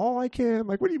 Give all I can?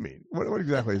 Like, what do you mean? What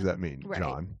exactly does that mean, Right.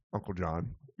 John, Uncle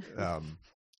John?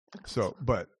 So,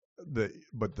 but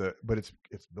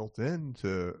it's built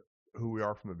into who we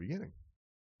are from the beginning.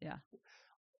 Yeah.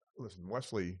 Listen,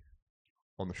 Wesley,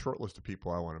 on the short list of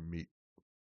people I want to meet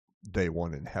day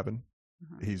one in heaven,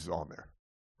 he's on there,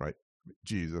 right?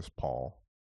 Jesus, Paul,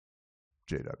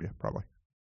 JW, probably.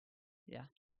 Yeah.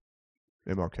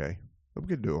 MLK. We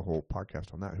could do a whole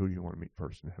podcast on that. Who do you want to meet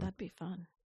first in heaven? That'd be fun.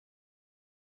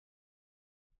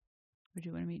 Would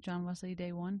you want to meet John Wesley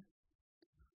day one?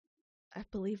 I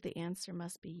believe the answer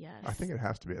must be yes. I think it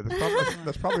has to be.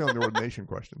 That's probably on the ordination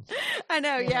questions. I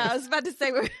know. Yeah, I was about to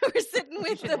say we're sitting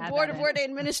with the Board of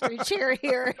Ordained Ministry chair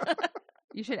here.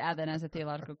 You should add that as a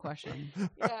theological question.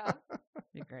 Yeah.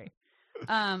 Be great.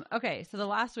 Okay, so the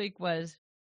last week was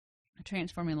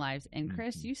transforming lives, and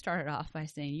Chris, you started off by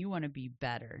saying you want to be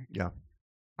better. Yeah.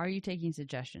 Are you taking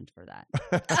suggestions for that?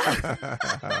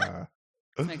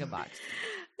 Let's make a box.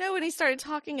 No, when he started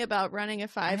talking about running a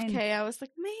 5K, I was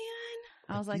like, man.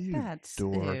 I was like, that's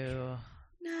dork. ew.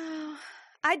 No,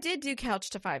 I did do couch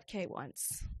to 5K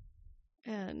once.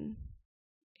 And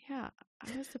yeah,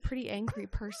 I was a pretty angry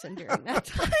person during that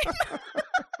time.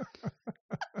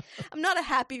 I'm not a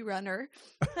happy runner.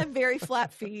 I have very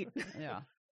flat feet. Yeah.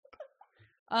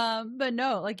 But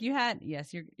no, like you're going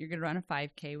to run a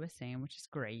 5K with Sam, which is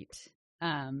great.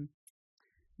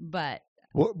 But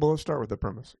well, let's start with the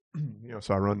premise.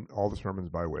 So I run all the sermons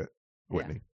by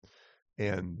Whitney,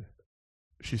 and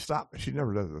she stopped. She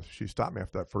never does this. She stopped me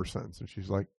after that first sentence, and she's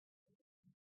like,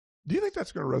 "Do you think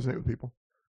that's going to resonate with people?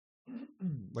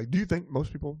 Like, do you think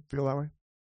most people feel that way?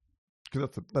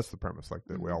 Because that's the premise, like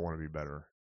that we all want to be better."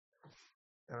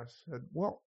 And I said,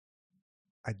 "Well,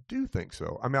 I do think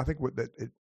so. I mean, I think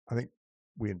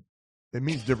it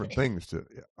means different things to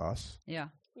us. Yeah.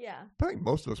 Yeah. But I think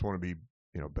most of us want to be,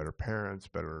 better parents,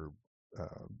 better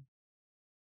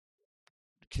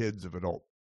kids of adult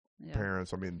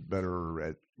parents. I mean, better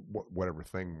at whatever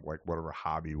thing, like whatever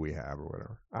hobby we have or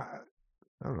whatever. I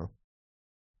don't know.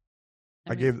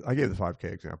 I gave the 5K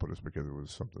example just because it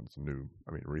was something that's new.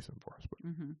 I mean, recent for us. But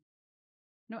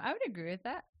no, I would agree with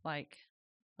that. Like,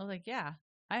 I was like, yeah,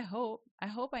 I hope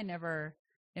I never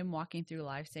am walking through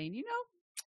life saying,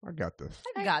 I got this.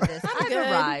 I've got this. I've good.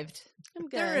 arrived. I'm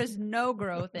good. There is no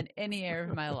growth in any area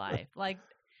of my life. Like,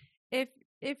 if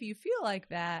you feel like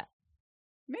that,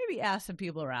 maybe ask some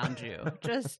people around you.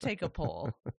 Just take a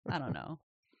poll. I don't know.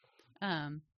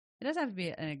 It doesn't have to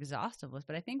be an exhaustive list,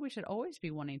 but I think we should always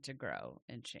be wanting to grow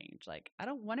and change. Like, I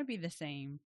don't want to be the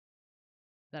same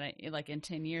that I like in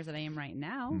 10 years that I am right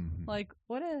now. Mm-hmm. Like,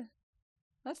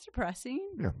 that's depressing.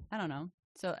 Yeah. I don't know.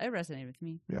 So it resonated with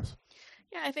me. Yes.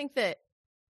 Yeah, I think that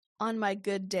on my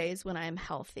good days when I'm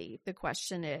healthy, the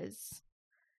question is,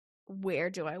 where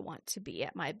do I want to be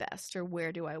at my best, or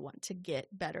where do I want to get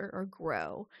better or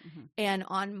grow? Mm-hmm. And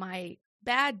on my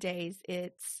bad days,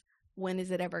 it's, when is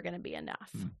it ever going to be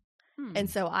enough? Mm-hmm. And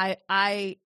so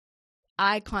I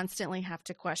constantly have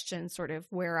to question sort of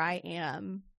where I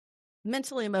am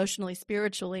mentally, emotionally,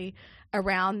 spiritually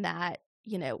around that.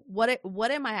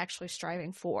 What am I actually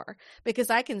striving for?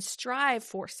 Because I can strive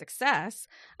for success.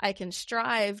 I can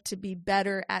strive to be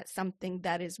better at something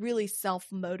that is really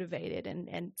self-motivated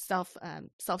and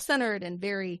self-centered and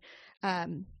very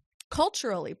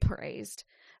culturally praised,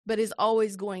 but is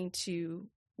always going to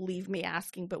leave me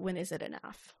asking, but when is it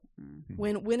enough?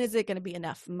 Mm-hmm. When is it going to be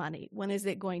enough money? When is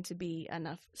it going to be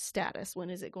enough status? When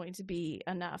is it going to be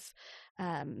enough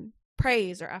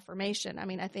praise or affirmation? I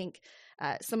mean, I think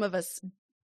some of us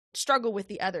struggle with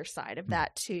the other side of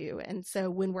that too. And so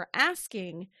when we're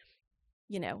asking,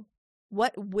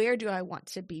 where do I want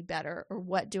to be better, or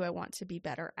what do I want to be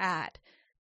better at?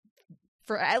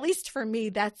 At least for me,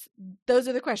 those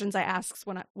are the questions I ask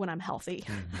when I'm healthy.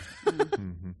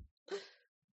 Mm-hmm.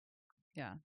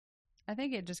 Yeah. I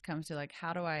think it just comes to like,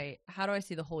 how do I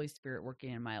see the Holy Spirit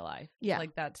working in my life? Yeah.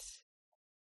 Like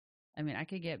I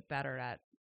could get better at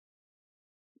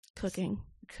Cooking.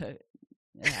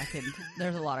 Yeah,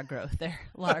 there's a lot of growth there.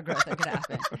 A lot of growth that could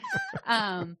happen.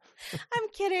 I'm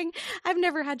kidding. I've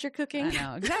never had your cooking. I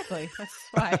know, exactly. That's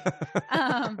why.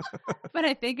 But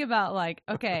I think about like,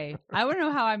 okay, I want to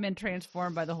know how I've been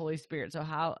transformed by the Holy Spirit. So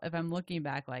if I'm looking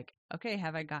back, like, okay,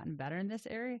 have I gotten better in this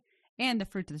area? And the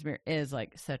fruit of the Spirit is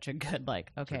like such a good,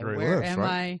 like, okay, where list, am right?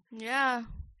 I? Yeah.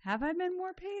 Have I been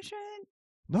more patient?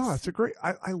 No, it's a great.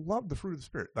 I love the fruit of the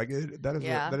Spirit. Like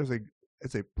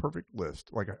it's a perfect list,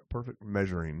 like a perfect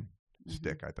measuring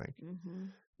stick, I think. Mm-hmm.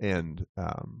 And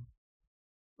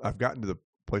I've gotten to the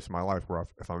place in my life where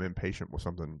if I'm impatient with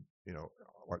something,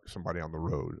 like somebody on the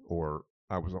road, or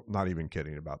I was not even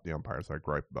kidding about the umpires. I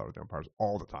gripe about the umpires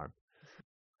all the time.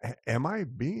 Am I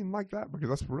being like that? Because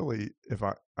that's really, if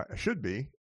I should be,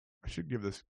 I should give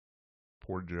this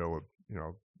poor Joe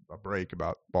a break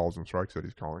about balls and strikes that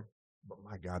he's calling. But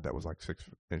my God, that was like 6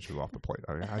 inches off the plate.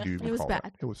 I mean, how do you even It was call bad.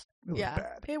 that? It was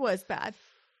bad. It was bad.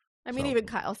 I mean, even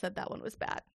Kyle said that one was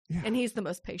bad. Yeah. And he's the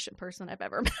most patient person I've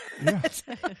ever met.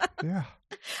 Yeah.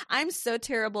 I'm so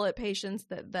terrible at patience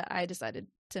that I decided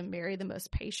to marry the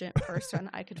most patient person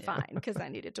I could find because I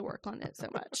needed to work on it so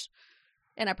much.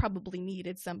 And I probably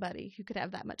needed somebody who could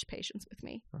have that much patience with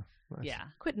me. Oh, nice. Yeah.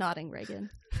 Quit nodding, Reagan.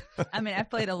 I mean, I've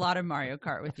played a lot of Mario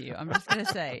Kart with you. I'm just going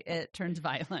to say it turns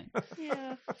violent.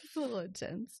 Yeah. It's a little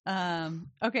intense.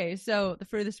 Okay. So the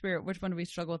fruit of the Spirit, which one do we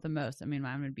struggle with the most? I mean,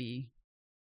 mine would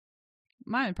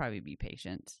probably be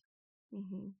patience.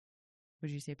 Mm-hmm.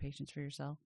 Would you say patience for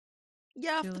yourself?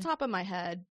 Yeah, off Julie? the top of my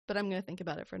head, but I'm going to think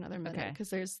about it for another minute Okay. because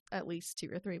there's at least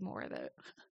 2 or 3 more that.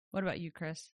 What about you,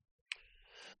 Chris?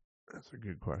 That's a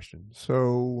good question.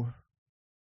 So,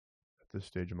 at this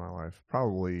stage of my life,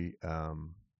 probably, I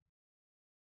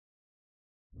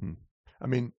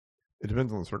mean, it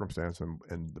depends on the circumstance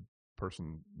and the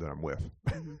person that I'm with.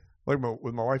 Mm-hmm. Like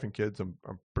with my wife and kids, I'm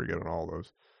pretty good on all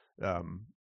those.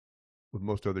 With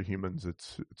most other humans,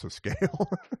 it's a scale,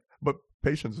 but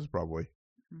patience is probably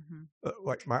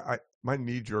like my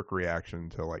knee jerk reaction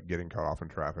to like getting cut off in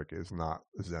traffic is not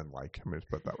Zen-like. I mean, let's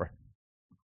put it that way.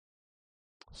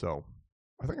 So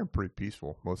I think I'm pretty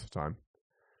peaceful most of the time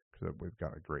because we've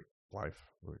got a great life.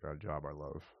 We've got a job I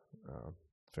love,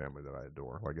 family that I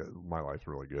adore. Like my life's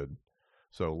really good.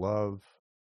 So love,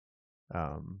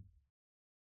 I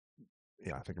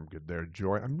think I'm good there.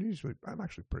 Joy, I'm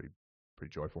actually pretty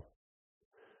joyful.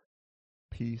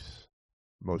 Peace,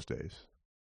 most days.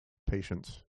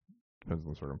 Patience, depends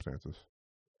on the circumstances.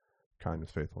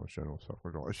 Kindness, faithfulness, general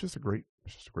self-control. It's just a great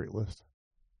list.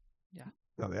 Yeah.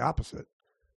 Now the opposite,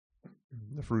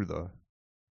 the fruit of the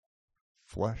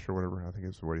flesh or whatever, I think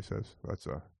is what he says. That's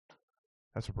a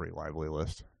pretty lively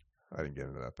list. I didn't get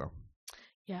into that though.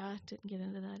 Yeah, I didn't get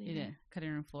into that either. You didn't. Cutting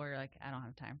room floor, you're like, I don't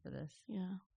have time for this.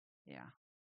 Yeah.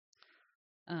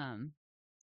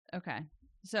 Okay.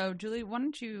 So Julie,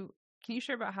 can you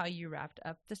share about how you wrapped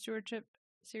up the stewardship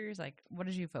series? Like, what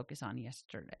did you focus on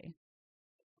yesterday?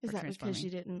 Is that because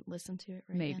you didn't listen to it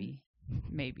right? Maybe.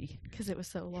 Because it was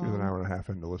so long. She was an hour and a half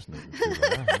into listening.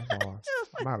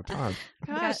 I'm out of time.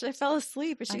 Gosh, I fell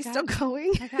asleep. Is she still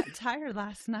going? I got tired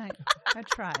last night. I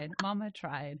tried. Mama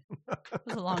tried. It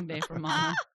was a long day for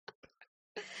Mama.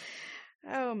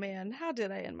 Oh, man. How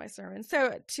did I end my sermon?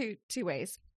 So, two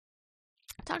ways.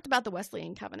 I talked about the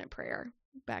Wesleyan covenant prayer.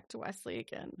 Back to Wesley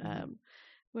again.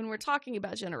 When we're talking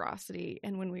about generosity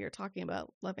and when we are talking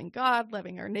about loving God,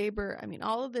 loving our neighbor, I mean,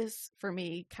 all of this for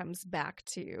me comes back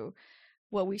to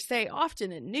what we say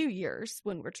often in New Year's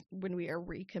when we are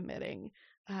recommitting.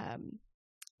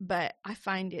 But I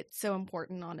find it so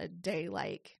important on a day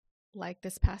like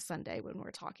this past Sunday when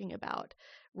we're talking about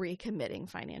recommitting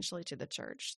financially to the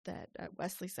church, that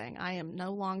Wesley saying, I am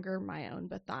no longer my own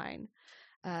but thine.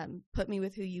 Put me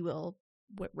with who you will.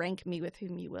 Rank me with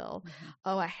whom you will. Mm-hmm.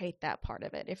 Oh, I hate that part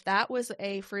of it. If that was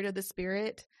a fruit of the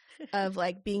Spirit of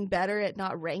like being better at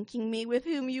not ranking me with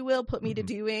whom you will, put me to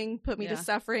doing, put me to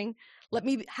suffering, let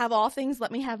me have all things,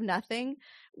 let me have nothing.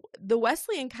 The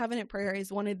Wesleyan covenant prayer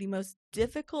is one of the most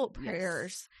difficult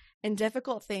prayers and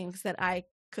difficult things that I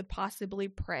could possibly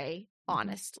pray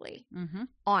honestly. Mm-hmm.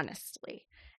 Honestly.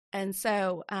 And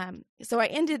so I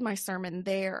ended my sermon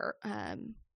there,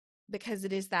 because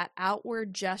it is that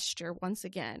outward gesture, once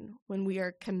again, when we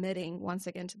are committing once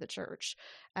again to the church,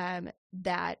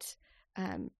 that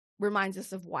reminds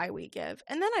us of why we give.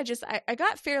 And then I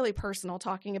got fairly personal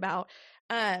talking about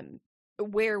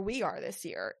where we are this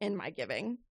year in my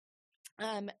giving.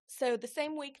 So the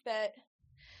same week that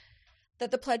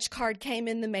the pledge card came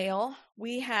in the mail,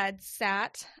 we had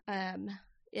sat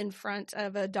in front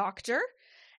of a doctor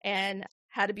and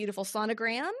had a beautiful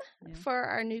sonogram for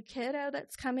our new kiddo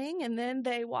that's coming. And then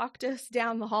they walked us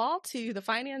down the hall to the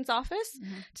finance office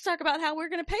to talk about how we're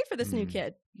going to pay for this new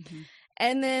kid. Mm-hmm.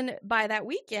 And then by that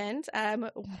weekend,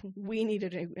 we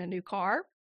needed a new car.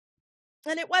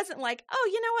 And it wasn't like, oh,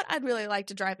 you know what? I'd really like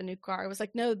to drive a new car. It was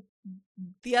like, no,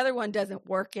 the other one doesn't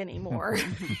work anymore.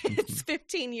 It's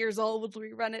 15 years old.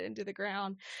 We run it into the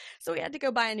ground. So we had to go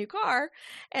buy a new car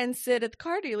and sit at the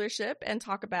car dealership and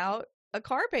talk about a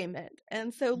car payment.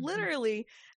 And so literally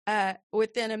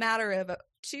within a matter of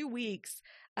 2 weeks,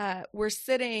 we're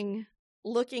sitting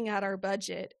looking at our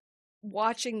budget,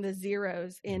 watching the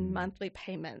zeros in monthly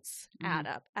payments add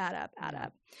up.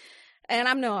 And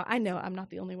I know I'm not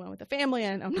the only one with a family,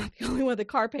 and I'm not the only one with a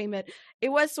car payment. It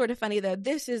was sort of funny, though.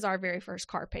 This is our very first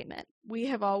car payment. We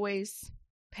have always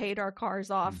paid our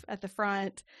cars off at the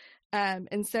front.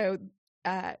 And so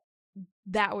that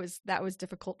was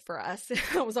difficult for us.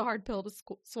 It was a hard pill to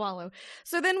swallow.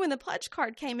 So then when the pledge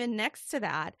card came in next to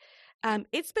that,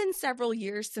 it's been several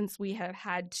years since we have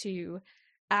had to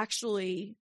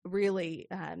actually really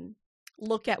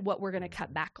look at what we're going to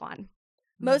cut back on.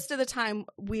 Most of the time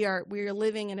we are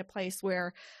living in a place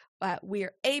where we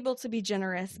are able to be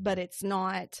generous, but it's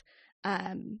not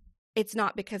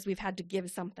because we've had to give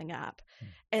something up.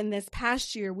 And this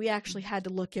past year, we actually had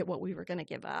to look at what we were going to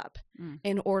give up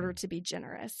in order to be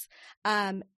generous.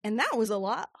 And that was a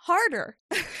lot harder.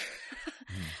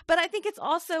 But I think it's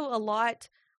also a lot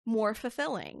more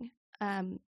fulfilling.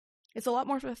 It's a lot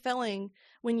more fulfilling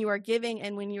when you are giving,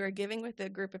 and when you are giving with a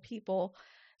group of people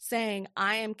saying,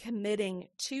 I am committing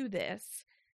to this,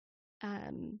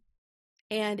 and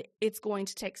it's going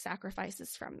to take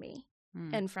sacrifices from me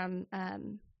and from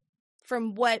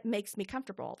what makes me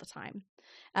comfortable all the time.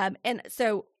 And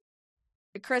so,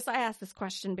 Chris, I asked this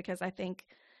question because I think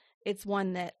it's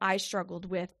one that I struggled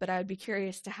with, but I would be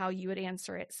curious to how you would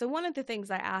answer it. So one of the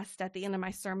things I asked at the end of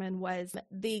my sermon was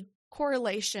the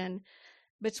correlation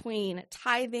between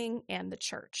tithing and the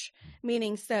church.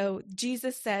 Meaning, so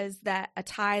Jesus says that a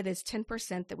tithe is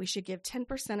 10%, that we should give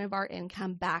 10% of our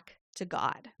income back to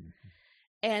God.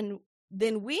 And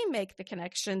then we make the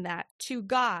connection that to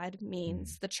God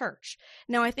means the church.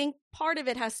 Now, I think part of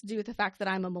it has to do with the fact that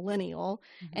I'm a millennial,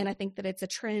 and I think that it's a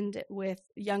trend with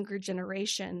younger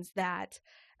generations that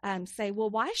say, well,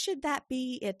 why should that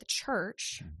be at the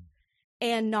church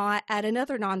and not at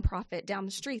another nonprofit down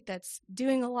the street that's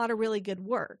doing a lot of really good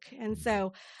work? And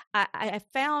so I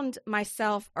found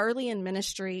myself early in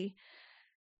ministry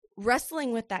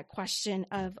wrestling with that question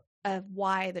of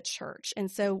why the church. And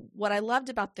so what I loved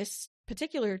about this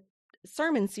particular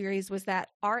sermon series was that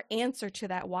our answer to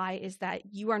that why is that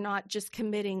you are not just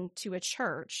committing to a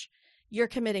church, you're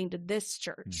committing to this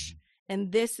church.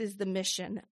 And this is the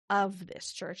mission of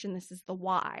this church, and this is the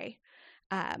why.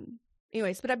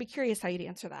 Anyways, but I'd be curious how you'd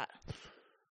answer that.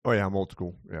 Oh, yeah, I'm old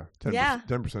school. Yeah.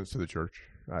 10% to the church.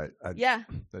 Yeah.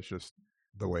 That's just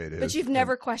the way it is. But you've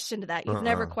never questioned that. You've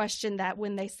never questioned that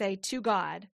when they say to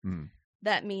God,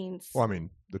 that means... Well, I mean,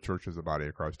 the church is the body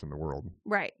of Christ in the world.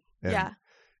 Right. And,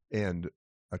 and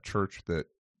a church that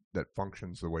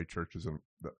functions the way churches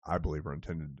that I believe are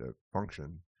intended to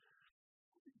function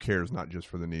cares not just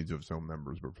for the needs of its own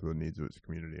members, but for the needs of its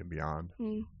community and beyond.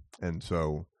 And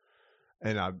so...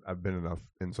 And I've been enough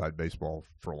inside baseball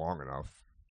for long enough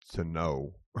to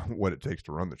know what it takes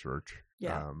to run the church.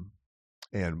 Yeah.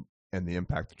 And the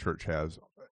impact the church has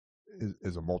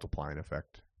is a multiplying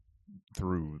effect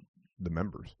through the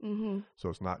members. So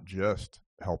it's not just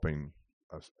helping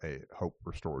a Hope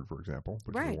Restored, for example,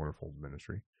 which is a wonderful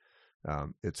ministry.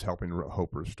 It's helping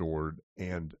Hope Restored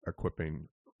and equipping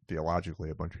theologically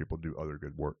a bunch of people to do other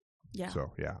good work. Yeah.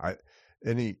 So yeah,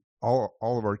 all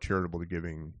of our charitable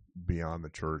giving beyond the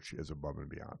church is above and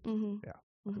beyond. Yeah.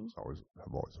 I've always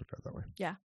looked at it that way.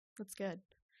 Yeah, that's good.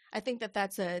 I think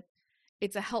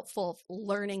it's a helpful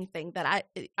learning thing that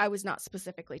I was not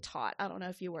specifically taught. I don't know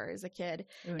if you were as a kid.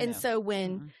 So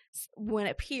when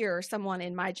a peer, someone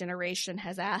in my generation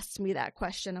has asked me that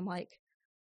question, I'm like,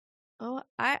 oh,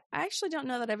 I actually don't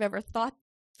know that I've ever thought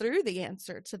through the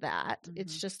answer to that.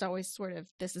 It's just always sort of,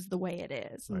 this is the way it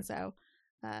is. Right. And so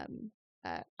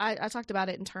I talked about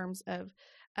it in terms of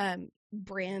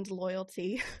brand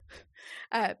loyalty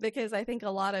because I think a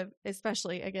lot of,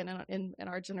 especially again in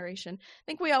our generation, I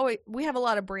think we have a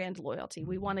lot of brand loyalty.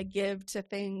 We want to give to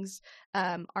things,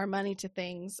 our money to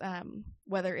things,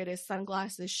 whether it is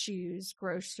sunglasses, shoes,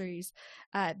 groceries.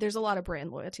 There's a lot of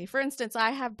brand loyalty. For instance,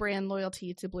 I have brand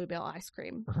loyalty to Bluebell ice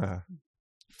cream.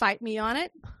 Fight me on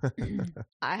it.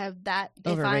 I have that.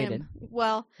 Overrated.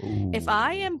 If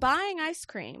I am buying ice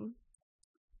cream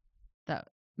that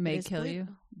may kill you,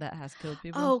 that has killed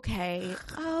people. Okay.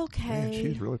 Man,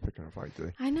 she's really picking a fight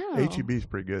today. I know. H-E-B is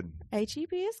pretty good.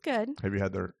 H-E-B is good. Have you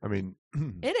had their? I mean,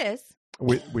 it is.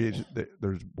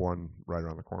 There's one right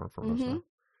around the corner from us now,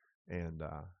 and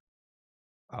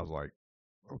I was like,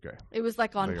 okay. It was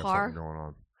like on par. Something going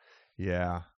on.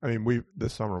 Yeah, I mean,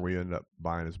 this summer we ended up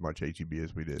buying as much H-E-B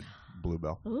as we did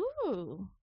Bluebell. Ooh,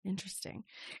 interesting.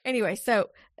 Anyway, so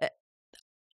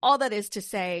all that is to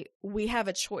say, we have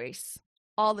a choice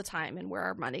all the time in where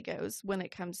our money goes when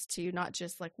it comes to not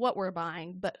just like what we're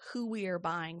buying, but who we are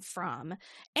buying from,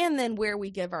 and then where we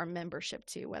give our membership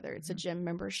to, whether it's a gym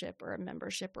membership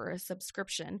or a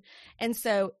subscription. And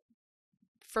so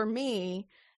for me,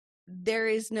 there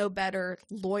is no better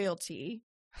loyalty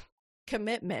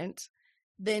commitment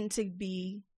than to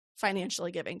be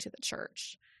financially giving to the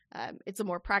church. It's a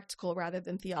more practical rather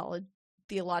than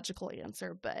theological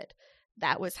answer, but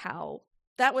that was how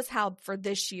for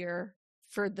this year,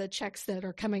 for the checks that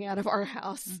are coming out of our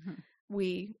house,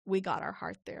 we got our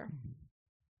heart there.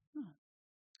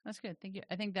 That's good. Thank you.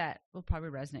 I think that will probably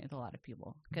resonate with a lot of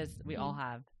people because we all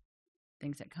have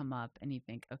things that come up and you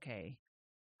think, okay,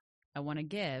 I want to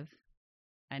give.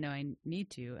 I know I need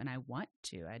to, and I want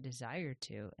to, I desire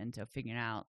to. And so figuring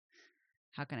out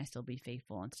how can I still be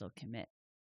faithful and still commit.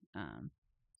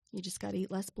 You just got to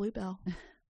eat less Bluebell.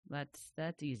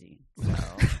 That's easy. So,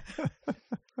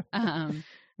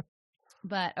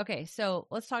 but okay, so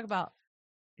let's talk about,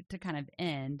 to kind of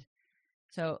end.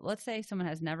 So let's say someone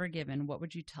has never given. What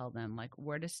would you tell them? Like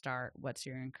where to start? What's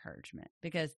your encouragement?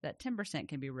 Because that 10%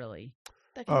 can be really.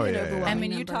 That can be an overwhelming I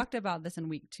mean, number. you talked about this in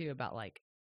week 2 about like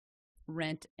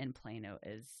rent in Plano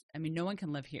is. I mean, no one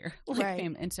can live here. Right.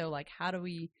 And so like, how do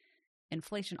we?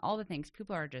 Inflation, all the things.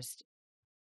 People are just.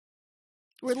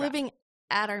 We're living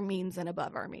at our means and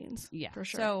above our means. Yeah, for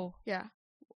sure. So yeah,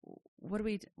 what do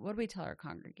we tell our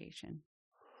congregation?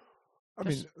 I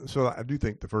mean, so I do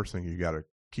think the first thing you got to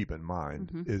keep in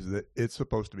mind is that it's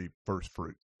supposed to be first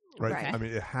fruit, right? Right. I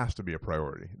mean, it has to be a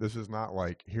priority. This is not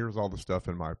like, here's all the stuff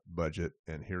in my budget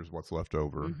and here's what's left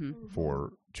over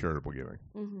for charitable giving,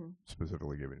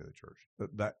 specifically giving to the church.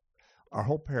 That our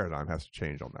whole paradigm has to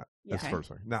change on that. That's the first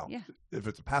thing. Now, if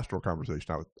it's a pastoral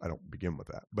conversation, I don't begin with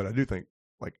that. But I do think,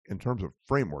 like, in terms of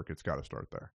framework, it's got to start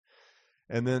there.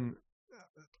 And then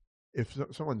if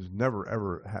someone's never,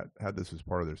 ever had this as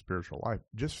part of their spiritual life,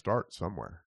 just start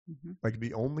somewhere. Like,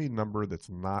 the only number that's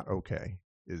not okay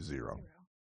is 0.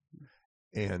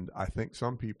 And I think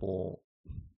some people,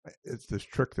 it's this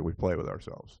trick that we play with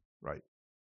ourselves, right?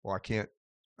 Well, I can't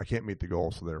meet the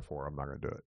goal, so therefore I'm not going to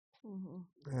do it.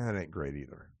 That ain't great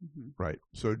either, right?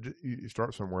 So you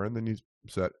start somewhere, and then you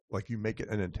set, like, you make it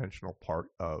an intentional part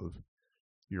of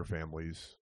your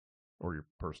family's or your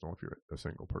personal, if you're a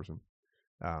single person,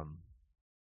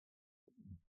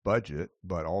 budget,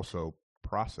 but also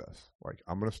process. Like,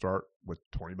 I'm going to start with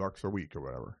 $20 a week or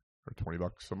whatever, or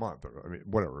 $20 a month, or I mean,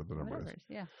 whatever the number is.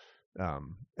 Yeah.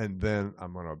 And then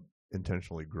I'm going to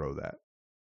intentionally grow that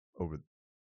over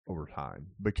time,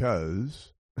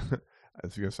 because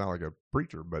it's going to sound like a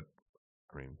preacher, but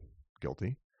I mean,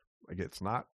 guilty. Like, it's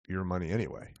not your money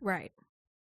anyway. Right.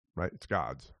 Right. It's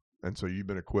God's. And so you've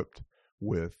been equipped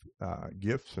with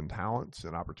gifts and talents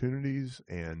and opportunities,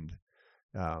 and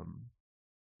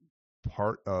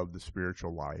part of the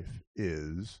spiritual life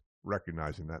is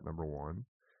recognizing that, number one,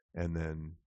 and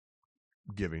then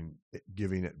giving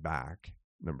it back,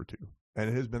 number 2. And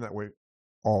it has been that way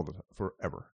all the time,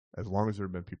 forever, as long as there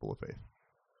have been people of faith.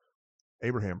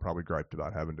 Abraham probably griped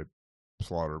about having to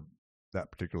slaughter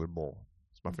that particular bull.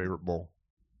 It's my favorite bull,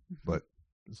 but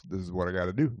this is what I got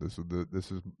to do.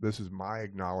 This is my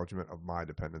acknowledgement of my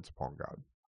dependence upon God.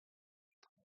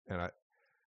 And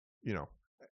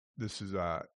this is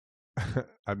I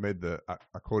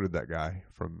quoted that guy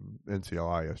from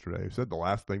NCLI yesterday, who said the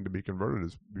last thing to be converted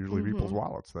is usually people's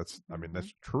wallets. That's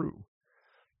true,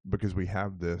 because we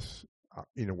have this.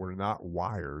 We're not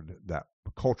wired that,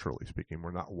 culturally speaking,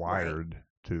 we're not wired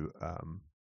to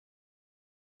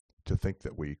think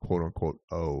that we quote unquote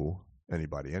owe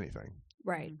anybody anything.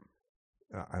 Right.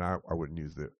 And I wouldn't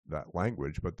use that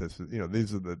language, but this is,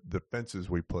 these are the defenses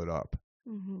we put up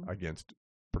against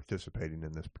participating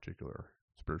in this particular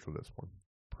spiritual discipline: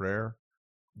 prayer,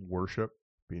 worship,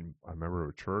 being a member of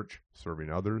a church, serving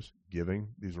others, giving.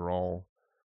 These are all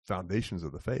foundations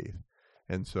of the faith.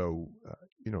 And so,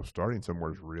 starting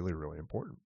somewhere is really, really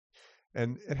important.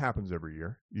 And it happens every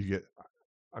year.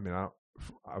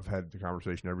 I've had the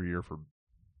conversation every year for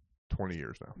 20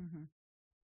 years now.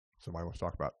 Somebody wants to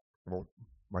talk about, well,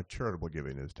 my charitable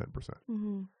giving is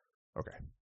 10%. Okay.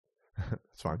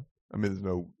 That's fine. I mean,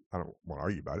 I don't want to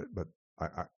argue about it, but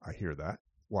I hear that.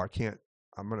 Well,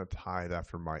 I'm going to tithe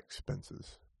after my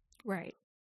expenses. Right.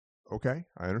 Okay.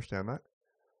 I understand that.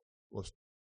 Do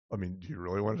you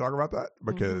really want to talk about that?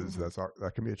 Because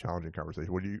that can be a challenging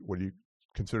conversation. What do you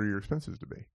consider your expenses to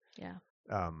be? Yeah.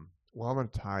 Well, I'm going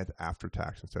to tithe after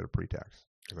tax instead of pre-tax,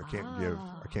 because I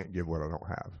can't give what I don't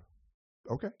have.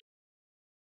 Okay.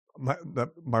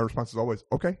 My response is always,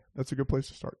 okay, that's a good place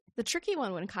to start. The tricky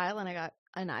one when Kyle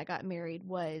and I got married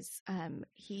was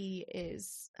he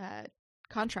is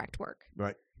contract work.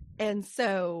 Right. And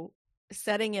so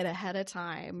setting it ahead of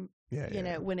time,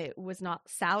 Yeah. when it was not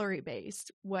salary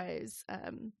based was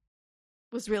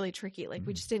really tricky. Like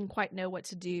we just didn't quite know what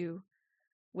to do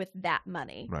with that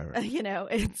money, Right.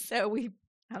 And so we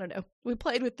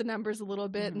played with the numbers a little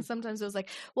bit. And sometimes it was like,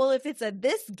 well, if it's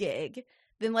this gig,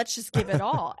 then let's just give it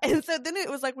all. And so then it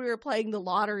was like we were playing the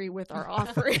lottery with our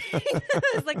offering.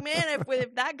 It's like, man,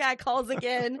 if that guy calls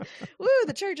again, woo,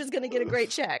 the church is going to get a great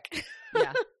check.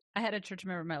 Yeah. I had a church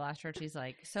member in my last church. He's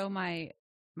like, so my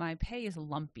pay is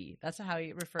lumpy. That's how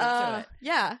he referred to it.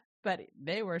 Yeah. But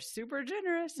they were super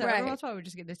generous. So every once in a while we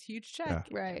just get this huge check.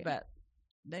 Yeah. Right. But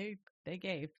they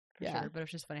gave for sure. But it was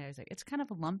just funny how he's like, it's kind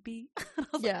of lumpy. I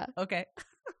was like, okay.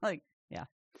 Like, yeah.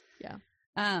 Yeah.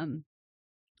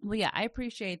 Well, yeah, I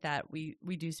appreciate that we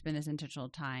do spend this intentional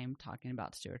time talking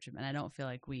about stewardship, and I don't feel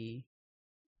like we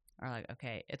are like,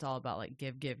 okay, it's all about like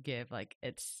give. Like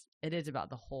it is about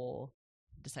the whole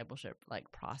discipleship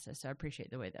like process. So I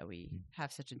appreciate the way that we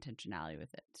have such intentionality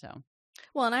with it. So,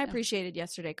 well, and I appreciated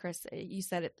yesterday, Chris, you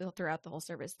said it throughout the whole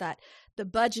service that the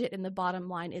budget and the bottom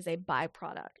line is a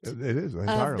byproduct. It is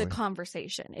entirely of the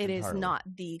conversation. It is not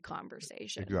the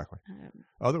conversation. Exactly.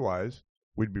 Otherwise,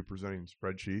 we'd be presenting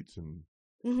spreadsheets and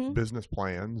business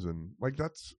plans and like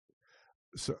that's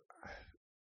so.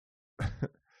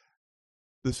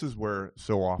 This is where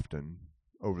so often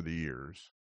over the years,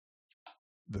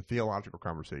 the theological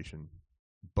conversation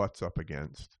butts up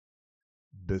against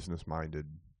business-minded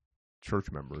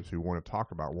church members who want to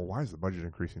talk about, well, why is the budget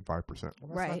increasing 5%?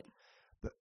 Well,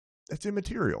 that's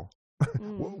immaterial.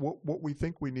 What we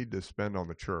think we need to spend on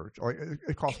the church, like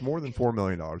it costs more than $4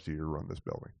 million a year to run this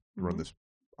building, to run this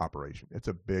operation. It's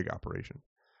a big operation.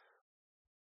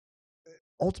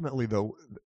 Ultimately, though,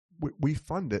 we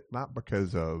fund it not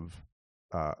because of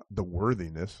the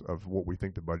worthiness of what we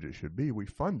think the budget should be. We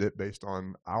fund it based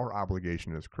on our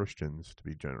obligation as Christians to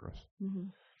be generous.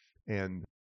 And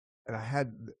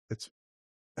it's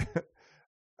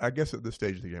I guess at this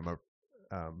stage of the game,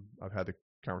 I've had the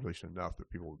conversation enough that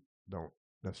people don't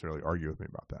necessarily argue with me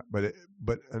about that.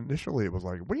 But initially it was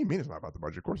like, what do you mean it's not about the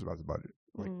budget? Of course it's about the budget.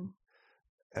 Like,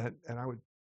 and I would,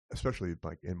 especially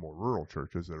like in more rural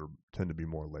churches that tend to be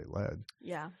more lay led.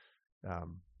 Yeah.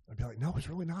 I'd be like, no, it's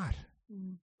really not.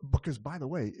 Because by the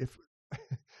way,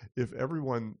 if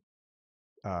everyone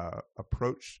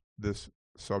approached this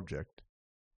subject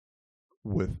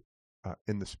with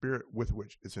in the spirit with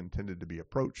which it's intended to be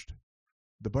approached,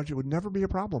 the budget would never be a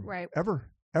problem. Right. Ever.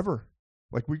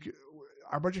 Like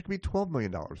our budget could be $12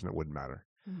 million and it wouldn't matter.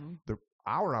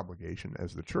 Our obligation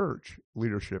as the church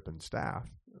leadership and staff,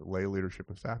 lay leadership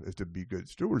and staff, is to be good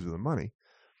stewards of the money,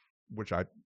 which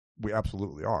we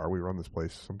absolutely are. We run this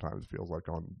place sometimes feels like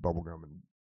on bubblegum and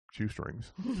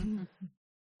shoestrings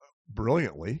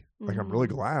brilliantly. Like I'm really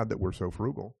glad that we're so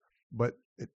frugal, but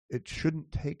it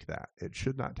shouldn't take that. It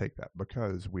should not take that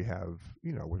because we have,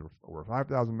 we're a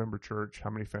 5,000 member church.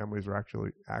 How many families are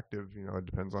actually active? It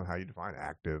depends on how you define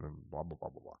active and blah, blah, blah,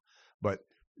 blah, blah. But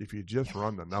if you just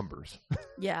run the numbers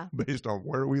based on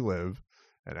where we live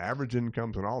and average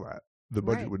incomes and all that, the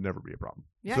budget would never be a problem.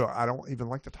 Yeah. So I don't even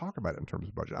like to talk about it in terms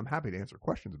of budget. I'm happy to answer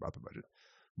questions about the budget,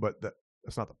 but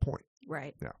that's not the point.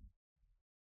 Right. Yeah.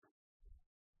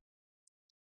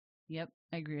 Yep.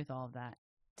 I agree with all of that.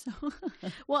 So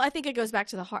well, I think it goes back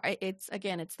to the heart. It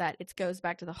goes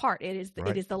back to the heart. It is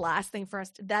the last thing for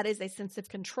us. That is a sense of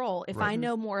control. If I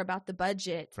know more about the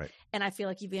budget and I feel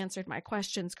like you've answered my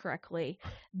questions correctly,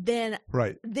 then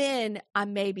I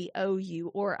maybe owe you,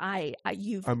 or I'm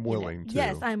willing to.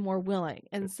 Yes, I'm more willing.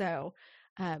 And so,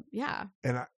 yeah.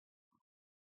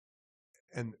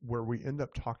 And where we end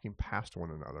up talking past one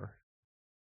another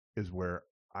is where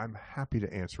I'm happy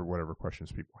to answer whatever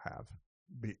questions people have.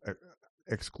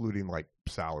 Excluding like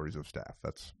salaries of staff.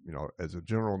 That's, as a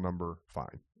general number,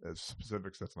 fine. As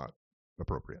specifics, that's not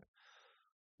appropriate.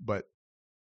 But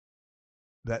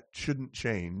that shouldn't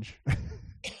change.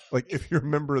 Like if you're a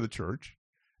member of the church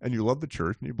and you love the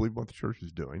church and you believe what the church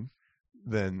is doing,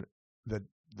 then the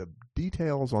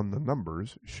details on the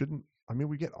numbers shouldn't,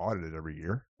 we get audited every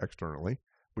year externally.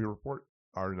 We report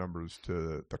our numbers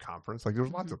to the conference. Like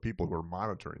there's lots of people who are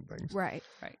monitoring things. Right.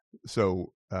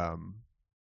 So,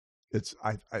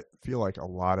 I feel like a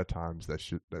lot of times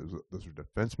those are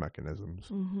defense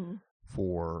mechanisms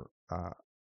for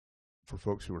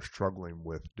folks who are struggling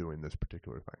with doing this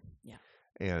particular thing. Yeah.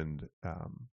 And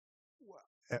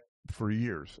for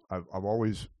years,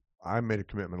 I made a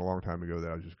commitment a long time ago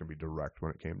that I was just going to be direct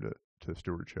when it came to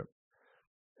stewardship.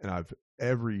 And I've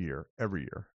every year,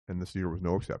 and this year was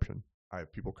no exception, I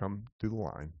have people come through the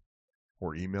line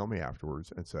or email me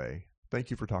afterwards and say, "Thank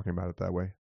you for talking about it that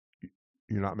way.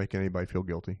 You're not making anybody feel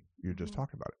guilty. You're just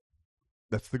talking about it.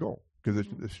 That's the goal, because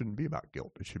it shouldn't be about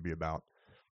guilt. It should be about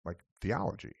like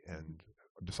theology and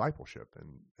discipleship,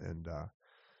 and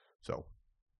so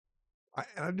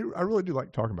I really do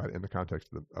like talking about it in the context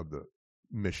of the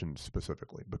mission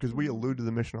specifically, because we allude to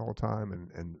the mission all the time,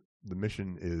 and the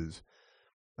mission is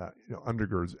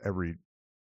undergirds every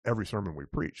sermon we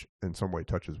preach, in some way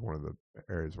touches one of the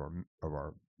areas of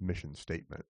our mission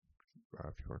statement,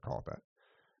 if you want to call it that.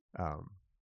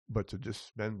 But to just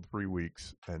spend 3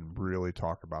 weeks and really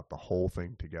talk about the whole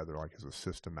thing together, like as a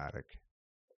systematic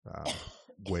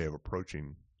way of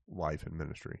approaching life and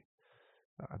ministry,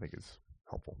 I think is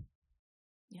helpful.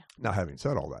 Yeah. Now, having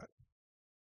said all that,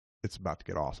 it's about to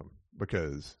get awesome,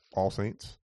 because All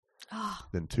Saints,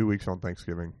 then 2 weeks on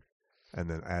Thanksgiving, and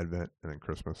then Advent, and then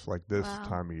Christmas. Like, this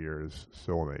time of year is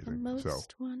so amazing. The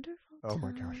most wonderful time. Oh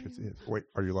my gosh, it is. Wait,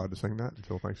 are you allowed to sing that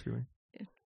until Thanksgiving?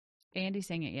 Andy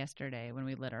sang it yesterday when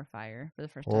we lit our fire for the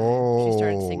first time. She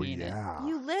started singing it.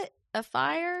 You lit a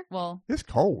fire? Well, it's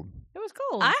cold. It was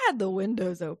cold. I had the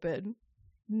windows open.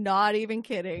 Not even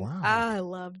kidding. Wow. I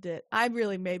loved it. I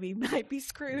really might be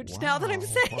Scrooge now that I'm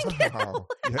saying it.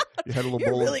 You had a little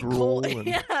You're bowl really of gruel. cold.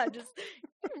 Yeah, just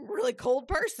really cold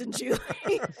person, Julie.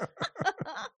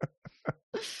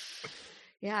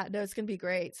 Yeah, no, it's going to be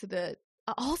great. So the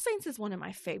All Saints is one of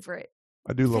my favorite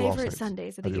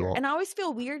Sundays of the year. And I always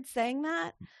feel weird saying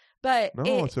that, but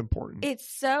it's important. It's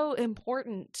so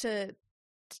important to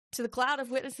the cloud of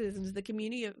witnesses and to the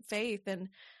community of faith and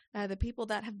the people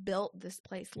that have built this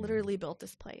place, literally built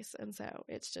this place. And so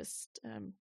it's just,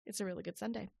 it's a really good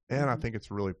Sunday. And I think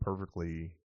it's really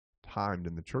perfectly timed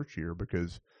in the church year,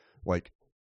 because like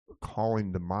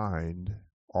calling to mind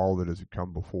all that has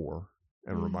come before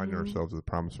and reminding ourselves of the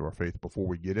promise of our faith before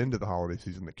we get into the holiday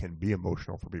season that can be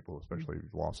emotional for people, especially if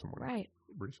you've lost someone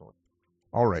recently.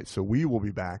 All right. So we will be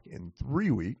back in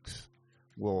 3 weeks.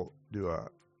 We'll do a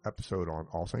episode on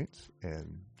All Saints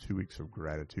and 2 weeks of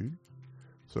gratitude.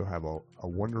 So have a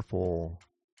wonderful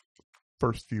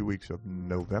first few weeks of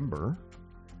November.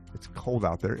 It's cold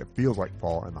out there. It feels like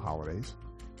fall and the holidays.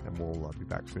 And we'll be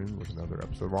back soon with another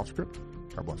episode of Off Script.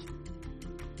 God bless.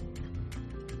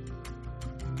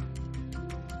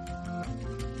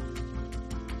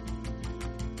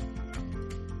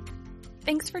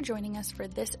 Thanks for joining us for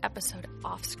this episode of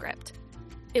Off Script.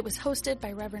 It was hosted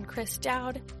by Reverend Chris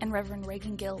Dowd and Reverend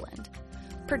Reagan Gilliland.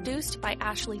 Produced by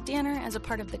Ashley Danner as a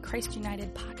part of the Christ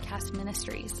United Podcast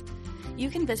Ministries. You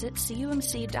can visit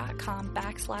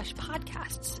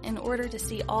cumc.com/podcasts in order to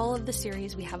see all of the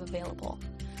series we have available.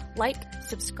 Like,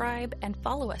 subscribe, and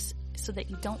follow us so that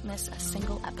you don't miss a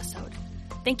single episode.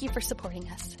 Thank you for supporting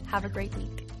us. Have a great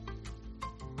week.